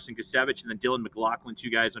from Carson Kasevich and then Dylan McLaughlin, two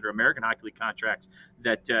guys under American Hockey League contracts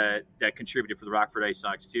that contributed for the Rockford Ice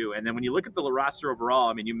Hogs too. And then when you look at the roster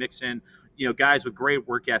overall, you mix in guys with great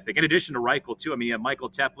work ethic, in addition to Reichel too. You have Michael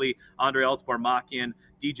Tepley, Andre Altbarmakian,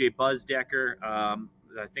 DJ Buzzdecker. I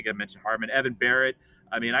think I mentioned Hartman, Evan Barrett.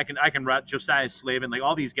 I can route Josiah Slavin, like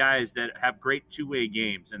all these guys that have great two-way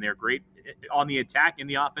games, and they're great on the attack in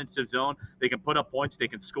the offensive zone. They can put up points. They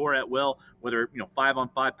can score at will, whether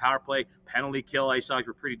 5-on-5 power play, penalty kill. Ice Hogs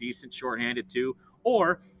were pretty decent shorthanded too,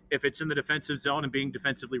 or if it's in the defensive zone and being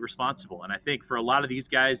defensively responsible. And I think for a lot of these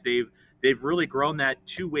guys, they've really grown that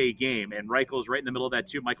two-way game, and Reichel's right in the middle of that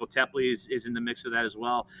too. Michael Tepley is in the mix of that as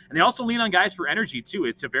well. And they also lean on guys for energy too.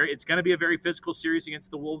 It's going to be a very physical series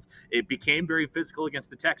against the Wolves. It became very physical against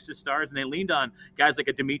the Texas Stars, and they leaned on guys like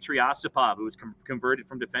a Dmitry Osipov, who was converted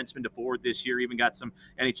from defenseman to forward this year, even got some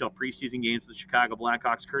NHL preseason games with the Chicago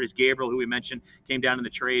Blackhawks. Curtis Gabriel, who we mentioned, came down in the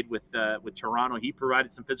trade with Toronto. He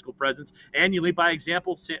provided some physical presence. And you lead by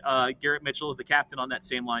example, Garrett Mitchell, the captain on that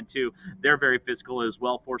same line too. They're very physical as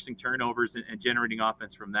well, forcing turnovers and generating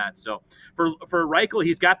offense from that. So for Reichel,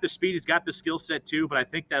 he's got the speed, he's got the skill set too, but I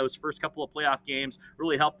think those first couple of playoff games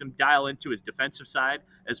really helped him dial into his defensive side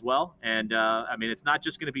as well. And it's not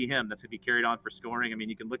just going to be him that's going to be carried on for scoring.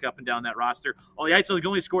 You can look up and down that roster. The Ice Hogs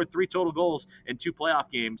only scored 3 total goals in 2 playoff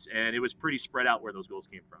games, and it was pretty spread out where those goals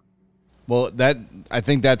came from. Well, I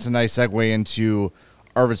think that's a nice segue into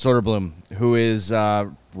Arvid Soderblom, who is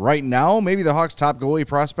right now maybe the Hawks' top goalie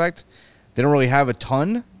prospect. They don't really have a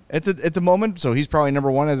ton at the moment, so he's probably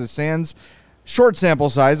number one as it stands. Short sample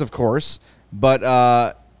size, of course,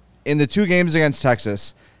 but in the 2 games against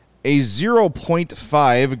Texas, a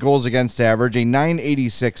 0.5 goals against average, a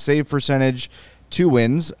 .986 save percentage, 2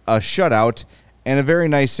 wins, a shutout, and a very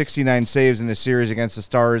nice 69 saves in the series against the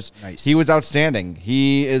Stars. Nice. He was outstanding.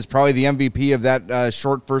 He is probably the MVP of that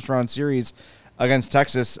short first-round series against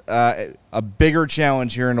Texas. A bigger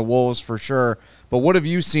challenge here in the Wolves for sure. But what have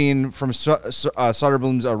you seen from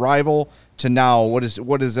Soderblom's arrival to now? What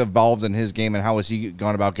has evolved in his game, and how has he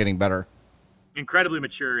gone about getting better? Incredibly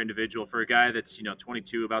mature individual for a guy that's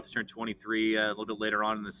 22, about to turn 23 a little bit later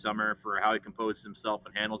on in the summer, for how he composes himself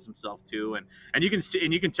and handles himself too, and you can see,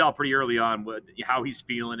 and you can tell pretty early on how he's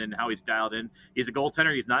feeling and how he's dialed in. He's a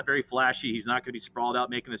goaltender. He's not very flashy. He's not going to be sprawled out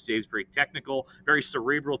making the saves. Very technical, very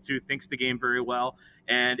cerebral too. Thinks the game very well,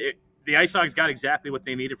 and the Ice Hogs got exactly what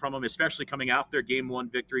they needed from them, especially coming off their Game 1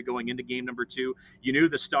 victory, going into Game number 2. You knew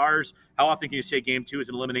the Stars, how often can you say Game 2 is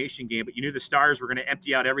an elimination game, but you knew the Stars were going to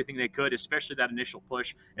empty out everything they could, especially that initial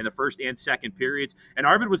push in the first and second periods. And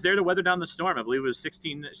Arvid was there to weather down the storm. I believe it was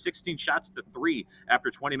 16 shots to 3 after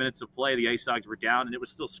 20 minutes of play. The Ice Hogs were down, and it was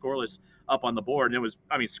still scoreless up on the board. And it was,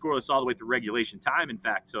 scoreless all the way through regulation time, in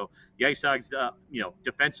fact. So the Ice Hogs,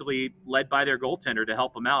 defensively led by their goaltender to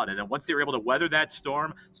help them out. And then once they were able to weather that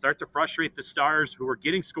storm, start to frustrate the Stars, who were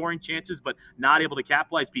getting scoring chances but not able to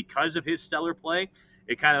capitalize because of his stellar play,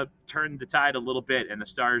 it kind of turned the tide a little bit, and the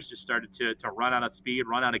Stars just started to run out of speed,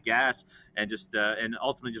 run out of gas, and and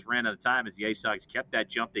ultimately just ran out of time as the Ice Hogs kept that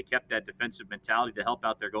jump. They kept that defensive mentality to help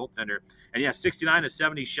out their goaltender. And 69 to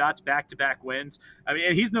 70 shots, back-to-back wins.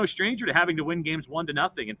 And he's no stranger to having to win games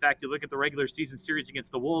 1-0. In fact, you look at the regular season series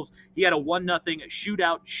against the Wolves, he had a 1-0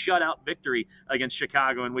 shootout, shutout victory against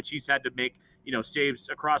Chicago, in which he's had to make saves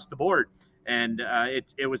across the board. And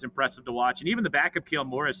it was impressive to watch. And even the backup, Cale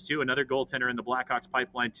Morris, too, another goaltender in the Blackhawks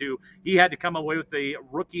pipeline, too. He had to come away with a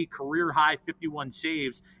rookie career-high 51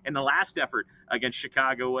 saves in the last effort against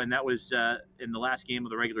Chicago, and that was in the last game of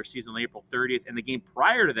the regular season on April 30th. And the game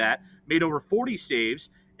prior to that made over 40 saves,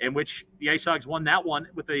 in which the Ice Hogs won that one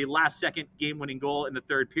with a last-second game-winning goal in the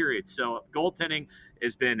third period. So goaltending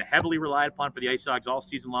has been heavily relied upon for the Ice Hogs all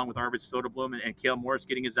season long, with Arvid Soderblom and Cale Morris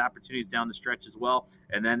getting his opportunities down the stretch as well.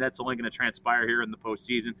 And then that's only going to transpire here in the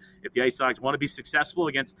postseason. If the Ice Hogs want to be successful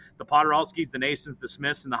against the Podorowskis, the Nasons, the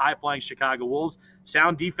Smiths, and the high-flying Chicago Wolves,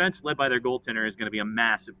 sound defense led by their goaltender is going to be a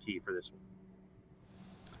massive key for this one.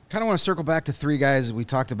 Kind of want to circle back to 3 guys we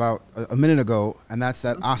talked about a minute ago, and that's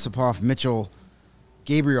that Osipov, Mitchell,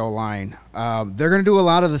 Gabriel line. They're going to do a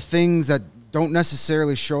lot of the things that don't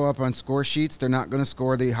necessarily show up on score sheets. They're not going to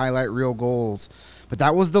score the highlight reel goals. But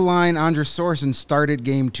that was the line Andres Sorensen started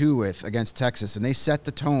Game 2 with against Texas, and they set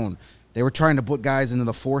the tone. They were trying to put guys into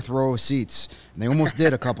the 4th row of seats, and they almost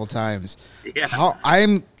did a couple times. Yeah.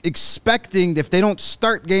 I'm expecting if they don't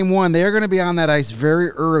start Game 1, they're going to be on that ice very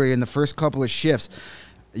early in the first couple of shifts.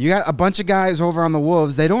 You got a bunch of guys over on the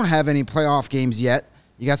Wolves. They don't have any playoff games yet.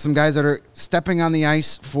 You got some guys that are stepping on the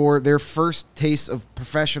ice for their first taste of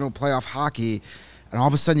professional playoff hockey, and all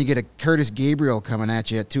of a sudden you get a Curtis Gabriel coming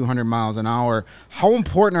at you at 200 miles an hour. How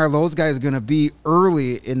important are those guys going to be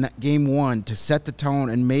early in that Game 1 to set the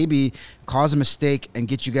tone and maybe cause a mistake and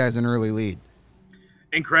get you guys an early lead?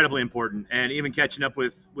 Incredibly important. And even catching up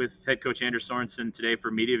with head coach Anders Sorensen today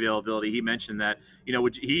for media availability, he mentioned that,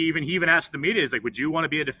 he even asked the media, is like, would you want to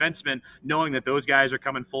be a defenseman knowing that those guys are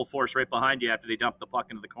coming full force right behind you after they dump the puck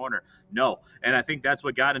into the corner? No. And I think that's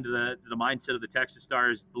what got into the mindset of the Texas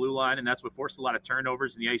Stars blue line, and that's what forced a lot of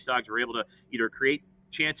turnovers, and the Ice Dogs were able to either create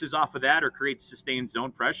chances off of that or create sustained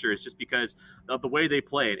zone pressure. It's just because of the way they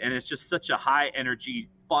played. And it's just such a high energy,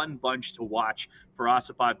 fun bunch to watch for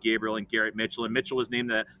Osipov, Gabriel, and Garrett Mitchell. And Mitchell was named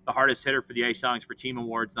the hardest hitter for the Ice Hogs for team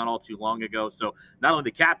awards not all too long ago. So not only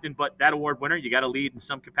the captain, but that award winner, you got to lead in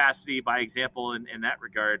some capacity by example in that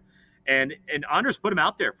regard. And Anders put him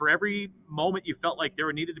out there for every moment you felt like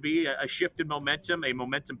there needed to be a shift in momentum, a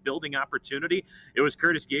momentum-building opportunity. It was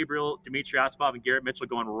Curtis Gabriel, Dmitry Osipov, and Garrett Mitchell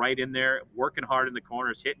going right in there, working hard in the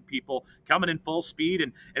corners, hitting people, coming in full speed.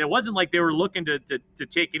 And it wasn't like they were looking to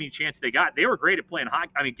take any chance they got. They were great at playing hockey.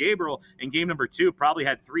 I mean, Gabriel in game number 2 probably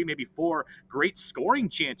had 3, maybe 4 great scoring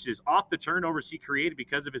chances off the turnovers he created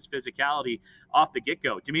because of his physicality off the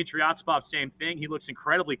get-go. Dmitry Osipov, same thing. He looks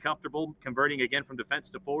incredibly comfortable converting again from defense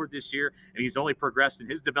to forward this year, and he's only progressed in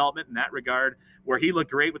his development in that regard, where he looked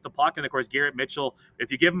great with the puck. And of course, Garrett Mitchell,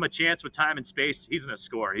 if you give him a chance with time and space, he's going to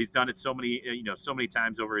score. He's done it so many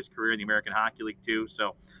times over his career in the American Hockey League too.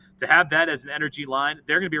 So to have that as an energy line,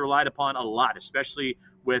 they're going to be relied upon a lot, especially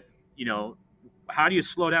with, how do you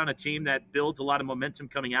slow down a team that builds a lot of momentum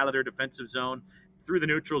coming out of their defensive zone through the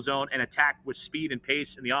neutral zone and attack with speed and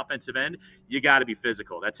pace in the offensive end? You got to be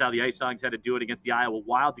physical. That's how the Ice Hogs had to do it against the Iowa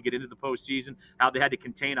Wild to get into the postseason, how they had to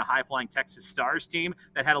contain a high-flying Texas Stars team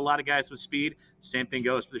that had a lot of guys with speed. Same thing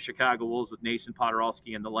goes for the Chicago Wolves with Nason,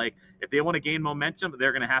 Podorowski, and the like. If they want to gain momentum,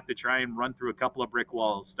 they're going to have to try and run through a couple of brick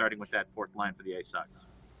walls, starting with that 4th line for the Ice Hogs.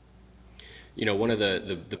 One of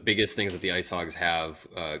the biggest things that the Ice Hogs have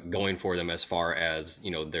going for them as far as,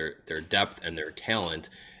 their depth and their talent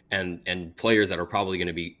and players that are probably going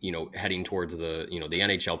to be, heading towards the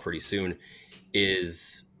NHL pretty soon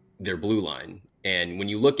is their blue line. And when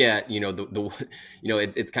you look at,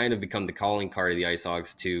 it's kind of become the calling card of the Ice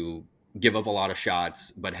Hogs to give up a lot of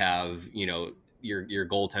shots, but have, your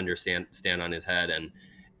goaltender stand on his head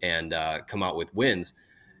and come out with wins.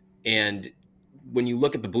 And when you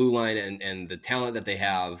look at the blue line and the talent that they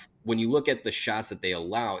have, when you look at the shots that they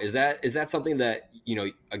allow, is that something that,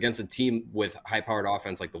 against a team with high-powered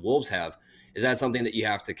offense like the Wolves have, is that something that you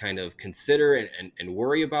have to kind of consider and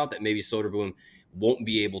worry about, that maybe Soderblom won't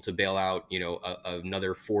be able to bail out,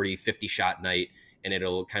 another 40, 50 shot night, and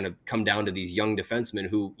it'll kind of come down to these young defensemen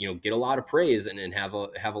who, get a lot of praise and have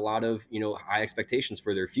a lot of, high expectations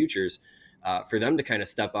for their futures, for them to kind of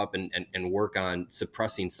step up and work on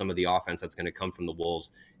suppressing some of the offense that's going to come from the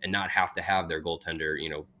Wolves and not have to have their goaltender,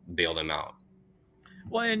 bail them out.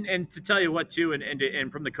 Well, and to tell you what, too,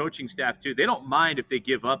 and from the coaching staff, too, they don't mind if they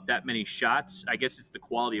give up that many shots. I guess it's the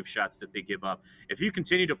quality of shots that they give up. If you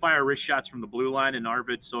continue to fire wrist shots from the blue line and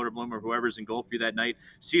Arvid, Soderblom, or whoever's in goal for you that night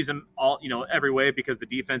sees them all, every way, because the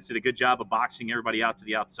defense did a good job of boxing everybody out to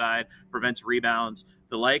the outside, prevents rebounds,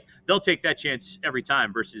 the like, they'll take that chance every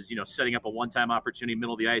time versus, setting up a one-time opportunity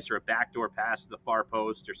middle of the ice or a backdoor pass to the far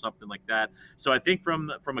post or something like that. So I think from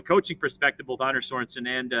a coaching perspective, both Anders Sorensen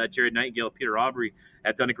and Jared Nightingale, Peter Aubrey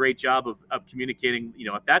have done a great job of communicating,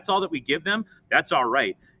 if that's all that we give them, that's all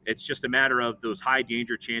right. It's just a matter of those high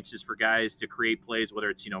danger chances for guys to create plays, whether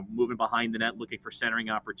it's, moving behind the net, looking for centering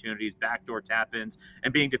opportunities, backdoor tap-ins,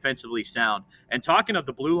 and being defensively sound. And talking of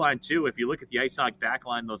the blue line, too, if you look at the Ice Hogs back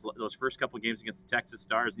line, those first couple of games against the Texas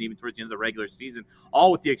Stars and even towards the end of the regular season,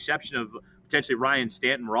 all with the exception of potentially Ryan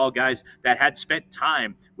Stanton, were all guys that had spent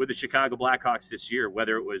time with the Chicago Blackhawks this year,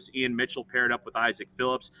 whether it was Ian Mitchell paired up with Isaac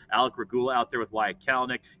Phillips, Alec Regula out there with Wyatt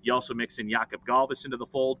Kalanick. You also mix in Jakob Galvis into the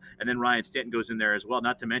fold, and then Ryan Stanton goes in there as well.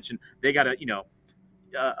 Not to mention they got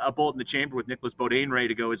a bolt in the chamber with Nicholas Beaudin ready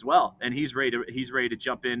to go as well, and he's ready to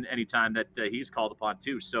jump in anytime that he's called upon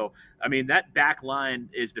too. So I mean, that back line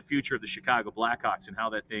is the future of the Chicago Blackhawks and how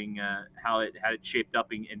that thing how it shaped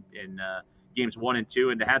up in games 1 and 2,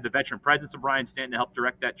 and to have the veteran presence of Ryan Stanton to help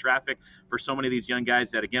direct that traffic for so many of these young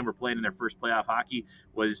guys that, again, were playing in their first playoff hockey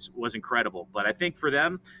was incredible. But I think for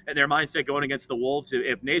them and their mindset going against the Wolves,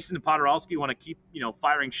 if Nason and Podorowski want to keep,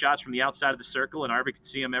 firing shots from the outside of the circle and Arvid can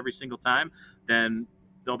see them every single time, then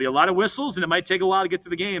there'll be a lot of whistles and it might take a while to get through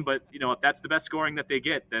the game. But, if that's the best scoring that they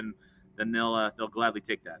get, then they'll gladly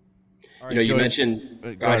take that. Right, you mentioned.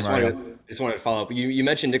 I just wanted to follow up. You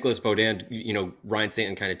mentioned Nicholas Beaudin. Ryan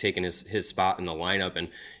Stanton kind of taking his spot in the lineup, and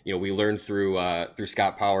we learned through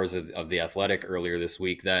Scott Powers of the Athletic earlier this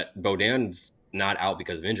week that Beaudin's not out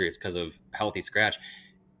because of injury; it's because of healthy scratch.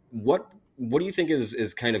 What do you think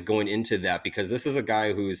is kind of going into that? Because this is a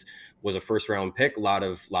guy was a first round pick, a lot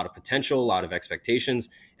of potential, a lot of expectations,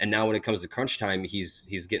 and now when it comes to crunch time,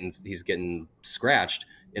 he's getting scratched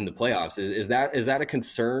in the playoffs. Is that a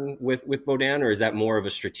concern with Beaudin, or is that more of a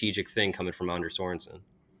strategic thing coming from Anders Sorensen?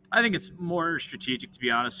 I think it's more strategic, to be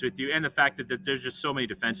honest with you, and the fact that there's just so many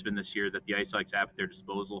defensemen this year that the Ice Hogs have at their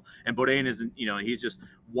disposal, and Beaudin isn't, he's just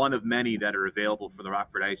one of many that are available for the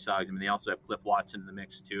Rockford Ice Hogs. I mean, they also have Cliff Watson in the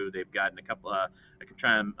mix too. They've gotten a couple.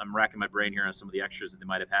 I'm racking my brain here on some of the extras that they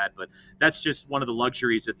might have had, but that's just one of the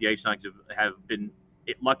luxuries that the Ice Hogs have been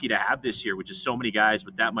lucky to have this year, which is so many guys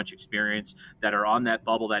with that much experience that are on that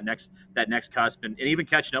bubble, that next cusp, and even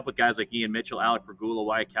catching up with guys like Ian Mitchell, Alec Regula,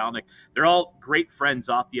 Wyatt Kalanick. They're all great friends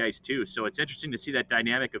off the ice too. So it's interesting to see that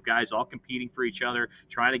dynamic of guys all competing for each other,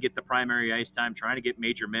 trying to get the primary ice time, trying to get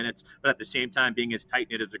major minutes, but at the same time being as tight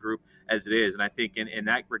knit as a group as it is. And I think in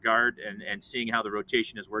that regard, and seeing how the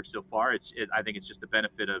rotation has worked so far, I think it's just the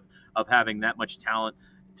benefit of having that much talent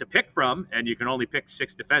to pick from, and you can only pick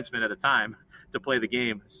 6 defensemen at a time to play the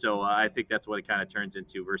game. So I think that's what it kind of turns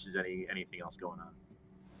into versus anything else going on.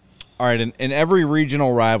 All right, in every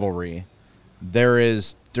regional rivalry,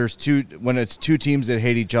 there's two, when it's two teams that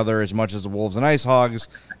hate each other as much as the Wolves and Ice Hogs,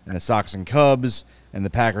 and the Sox and Cubs, and the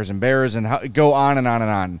Packers and Bears, and go on and on and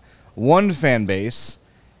on. One fan base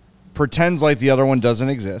pretends like the other one doesn't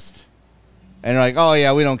exist, and they're like, oh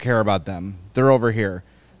yeah, we don't care about them, they're over here.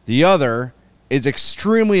 The other is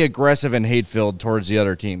extremely aggressive and hate-filled towards the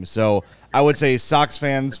other team. So I would say Sox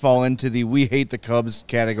fans fall into the we hate the Cubs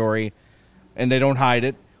category, and they don't hide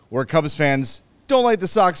it, where Cubs fans don't like the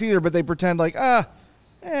Sox either, but they pretend like,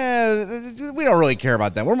 we don't really care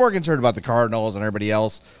about them. We're more concerned about the Cardinals and everybody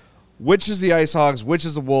else. Which is the Ice Hogs? Which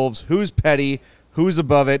is the Wolves? Who's petty? Who's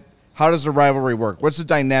above it? How does the rivalry work? What's the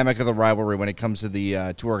dynamic of the rivalry when it comes to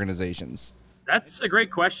the two organizations? That's a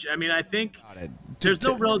great question. I mean, I think there's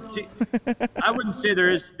no real. I wouldn't say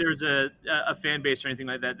there's a fan base or anything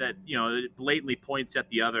like that blatantly points at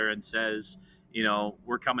the other and says,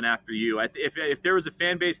 we're coming after you. If there was a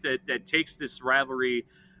fan base that takes this rivalry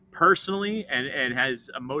personally and has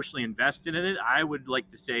emotionally invested in it, I would like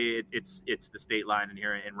to say it's the state line in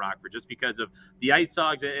here in Rockford, just because of the Ice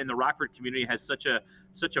Hogs and the Rockford community has such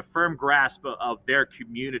a firm grasp of their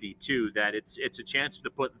community too, that it's a chance to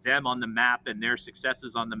put them on the map and their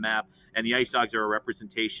successes on the map, and the Ice Hogs are a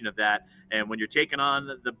representation of that. And when you're taking on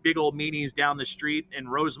the big old meanies down the street in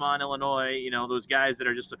Rosemont, Illinois, those guys that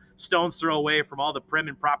are just a stone's throw away from all the prim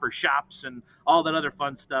and proper shops and all that other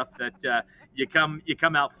fun stuff, that you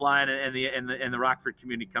come out flying, and the Rockford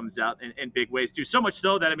community comes out in big ways too. So much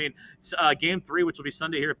so that Game 3, which will be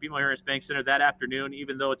Sunday here at BMO Harris Bank Center that afternoon,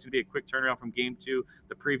 even though it's going to be a quick turnaround from Game 2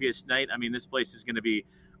 the previous night. This place is going to be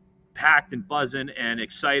packed and buzzing and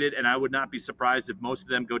excited, and I would not be surprised if most of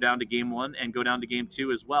them go down to Game 1 and go down to Game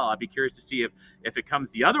 2 as well. I'd be curious to see if it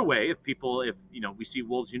comes the other way, if we see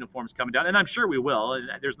Wolves uniforms coming down, and I'm sure we will, and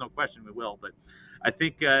there's no question we will. But I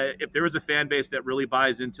think if there was a fan base that really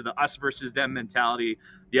buys into the us versus them mentality,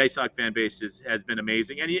 the Ice Hog fan base has been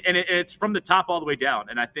amazing, and it's from the top all the way down.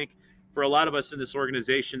 And I think for a lot of us in this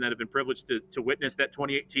organization that have been privileged to witness that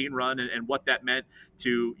 2018 run and what that meant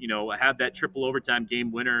to, have that triple overtime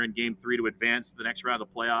game winner in Game 3 to advance to the next round of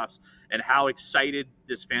the playoffs, and how excited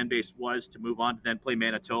this fan base was to move on to then play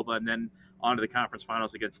Manitoba and then on to the conference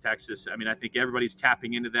finals against Texas. I think everybody's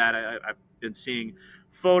tapping into that. I've been seeing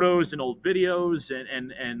photos and old videos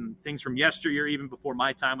and things from yesteryear, even before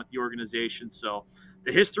my time with the organization. So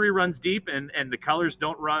the history runs deep, and the colors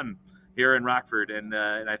don't run here in Rockford, and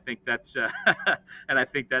I think that's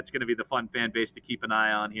going to be the fun fan base to keep an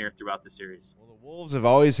eye on here throughout the series. Well, the Wolves have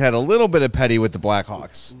always had a little bit of petty with the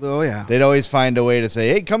Blackhawks. Oh yeah, they'd always find a way to say,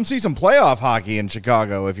 "Hey, come see some playoff hockey in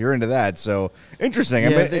Chicago if you're into that." So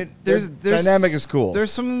interesting. Yeah, there's dynamic is cool.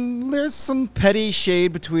 There's some petty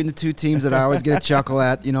shade between the two teams that I always get a chuckle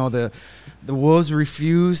at. The Wolves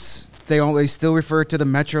refuse. They still refer to the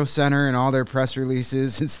Metro Center in all their press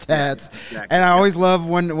releases and stats. Exactly. And I always love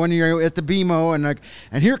when you're at the BMO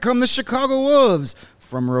and here come the Chicago Wolves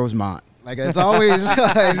from Rosemont. It's always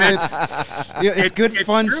it's good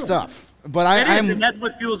fun true. Stuff. But and that's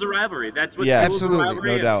what fuels a rivalry. That's what fuels absolutely, a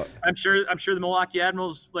rivalry. No doubt. I'm sure the Milwaukee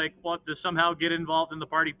Admirals want to somehow get involved in the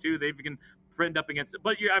party too. They've been friend up against it.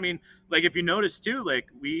 But if you notice too, I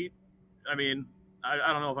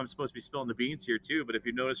don't know if I'm supposed to be spilling the beans here too, but if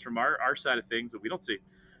you notice from our side of things, that we don't see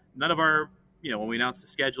none of our, when we announce the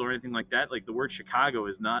schedule or anything like that, the word Chicago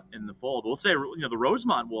is not in the fold. We'll say, the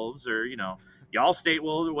Rosemont Wolves or, Y'all State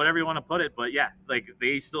Wolves, or whatever you want to put it. But yeah,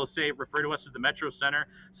 they still refer to us as the Metro Center.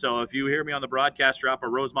 So if you hear me on the broadcast drop a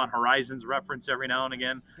Rosemont Horizons reference every now and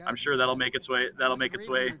again, I'm sure that'll make its way.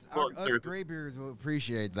 Us Graybeards will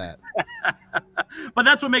appreciate that. But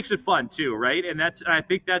that's what makes it fun too, right? And I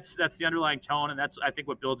think that's the underlying tone, and that's I think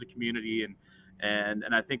what builds a community,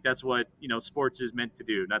 and I think that's what sports is meant to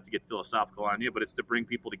do. Not to get philosophical on you, but it's to bring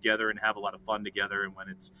people together and have a lot of fun together. And when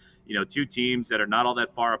it's two teams that are not all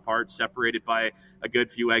that far apart, separated by a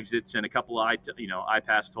good few exits and a couple of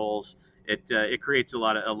eye-passed holes, it creates a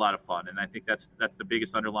lot of fun. And I think that's the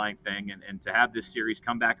biggest underlying thing. And to have this series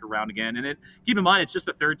come back around again, and keep in mind it's just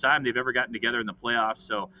the third time they've ever gotten together in the playoffs.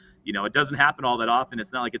 So it doesn't happen all that often.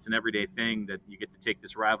 It's not like it's an everyday thing that you get to take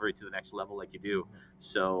this rivalry to the next level like you do.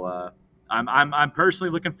 So. I'm personally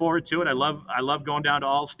looking forward to it. I love going down to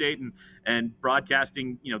Allstate and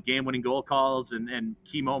broadcasting, game-winning goal calls and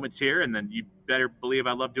key moments here. And then you better believe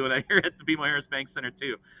I love doing that here at the BMO Harris Bank Center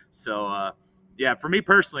too. So, yeah, for me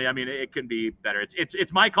personally, it couldn't be better.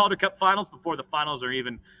 It's my Calder Cup finals before the finals are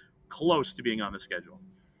even close to being on the schedule.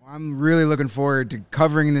 I'm really looking forward to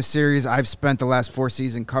covering this series. I've spent the last 4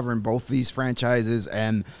 seasons covering both these franchises,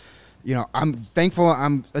 and I'm thankful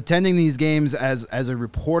I'm attending these games as a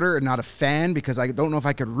reporter and not a fan, because I don't know if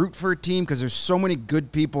I could root for a team, because there's so many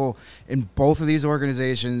good people in both of these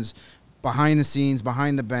organizations, behind the scenes,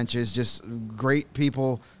 behind the benches, just great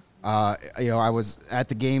people. I was at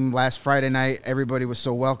the game last Friday night. Everybody was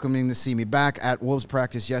so welcoming to see me back. At Wolves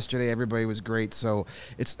practice yesterday, everybody was great. So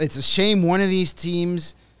it's a shame one of these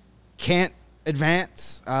teams can't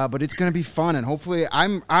advance, but it's going to be fun, and hopefully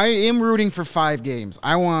I am rooting for 5 games.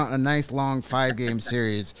 I want a nice long 5-game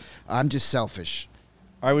series. I'm just selfish.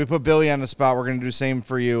 All right, we put Billy on the spot. We're going to do the same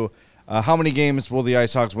for you. How many games will the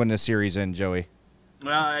Ice Hogs win this series in, Joey?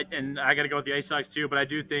 Well, and I got to go with the Ice Hogs too, but I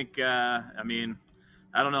do think I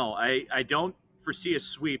don't know. I don't foresee a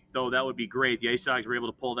sweep, though. That would be great. The Ice Hogs were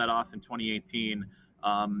able to pull that off in 2018.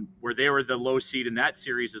 Where they were the low seed in that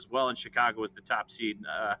series as well, and Chicago was the top seed.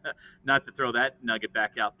 Not to throw that nugget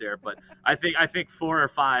back out there, but I think 4 or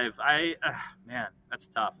 5. Man, that's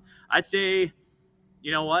tough. I say,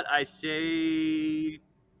 I say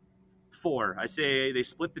 4. I say they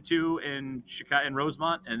split the 2 in Chicago and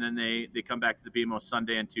Rosemont, and then they come back to the BMO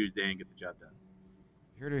Sunday and Tuesday and get the job done.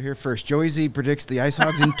 Heard it here first. Joey Z predicts the Ice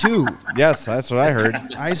Hogs in 2. Yes, that's what I heard.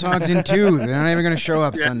 Ice Hogs in 2. They're not even going to show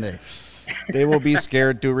up Sunday. They will be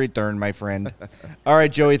scared to return, my friend. All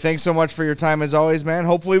right, Joey, thanks so much for your time as always, man.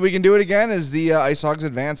 Hopefully we can do it again as the Ice Hogs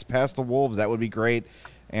advance past the Wolves. That would be great.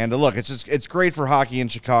 And look, it's great for hockey in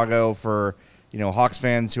Chicago for, Hawks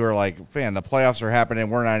fans who are like, man, the playoffs are happening.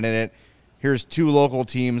 We're not in it. Here's 2 local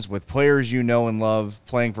teams with players you know and love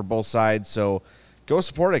playing for both sides. So go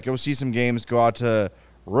support it. Go see some games. Go out to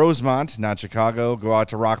Rosemont, not Chicago. Go out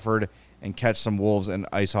to Rockford and catch some Wolves and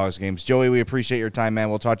Ice Hogs games. Joey, we appreciate your time, man.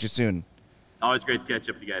 We'll talk to you soon. Always great to catch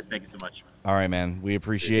up with you guys. Thank you so much. All right, man. We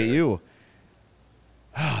appreciate you.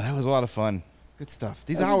 Oh, that was a lot of fun. Good stuff.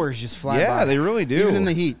 These hours just fly by. Yeah, they really do. Even in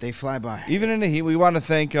the heat, they fly by. Even in the heat. We want to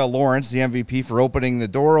thank Lawrence, the MVP, for opening the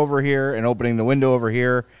door over here and opening the window over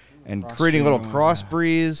here and creating a little cross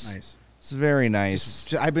breeze. Nice. It's very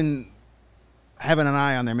nice. I've been having an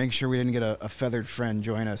eye on there, making sure we didn't get a feathered friend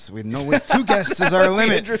join us. We know 2 guests is our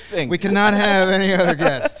limit. Interesting. We cannot have any other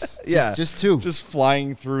guests. Just 2. Just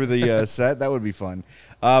flying through the set. That would be fun.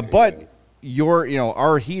 But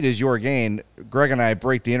our heat is your gain. Greg and I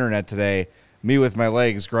break the internet today. Me with my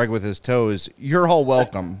legs, Greg with his toes. You're all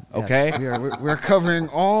welcome, okay? Yes, we're covering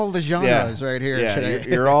all the genres right here today.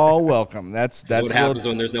 You're all welcome. That's what happens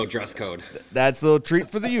when there's no dress code. That's a little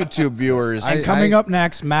treat for the YouTube viewers. And coming up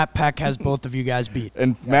next, Matt Peck has both of you guys beat.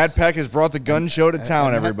 And Matt Peck has brought the gun show to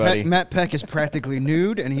town, everybody. Matt Peck is practically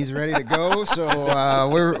nude, and he's ready to go. So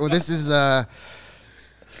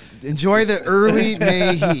enjoy the early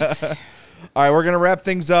May heat. All right, we're going to wrap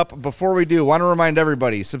things up. Before we do, want to remind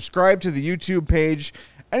everybody, subscribe to the YouTube page.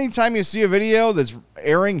 Anytime you see a video that's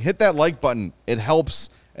airing, hit that like button. It helps.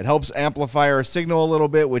 It helps amplify our signal a little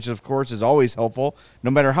bit, which, of course, is always helpful. No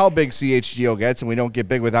matter how big CHGO gets, and we don't get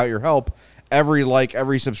big without your help, every like,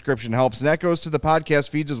 every subscription helps. And that goes to the podcast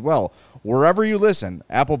feeds as well. Wherever you listen,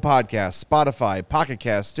 Apple Podcasts, Spotify, Pocket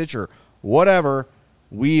Cast, Stitcher, whatever,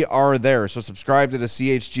 we are there. So subscribe to the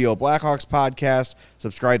CHGO Blackhawks podcast.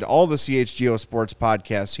 Subscribe to all the CHGO sports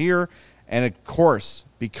podcasts here. And, of course,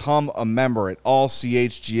 become a member at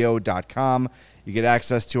allchgo.com. You get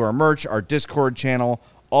access to our merch, our Discord channel,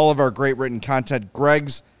 all of our great written content.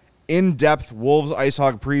 Greg's in-depth Wolves Ice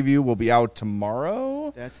Hog preview will be out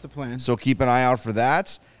tomorrow. That's the plan. So keep an eye out for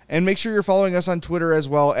that. And make sure you're following us on Twitter as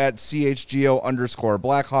well at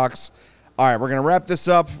CHGO_Blackhawks. All right, we're going to wrap this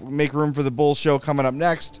up. Make room for the Bulls show coming up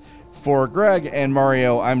next. For Greg and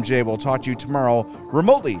Mario, I'm Jay. We'll talk to you tomorrow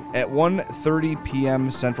remotely at 1:30 p.m.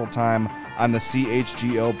 Central Time on the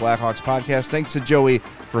CHGO Blackhawks podcast. Thanks to Joey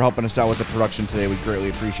for helping us out with the production today. We greatly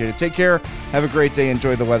appreciate it. Take care. Have a great day.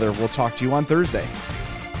 Enjoy the weather. We'll talk to you on Thursday.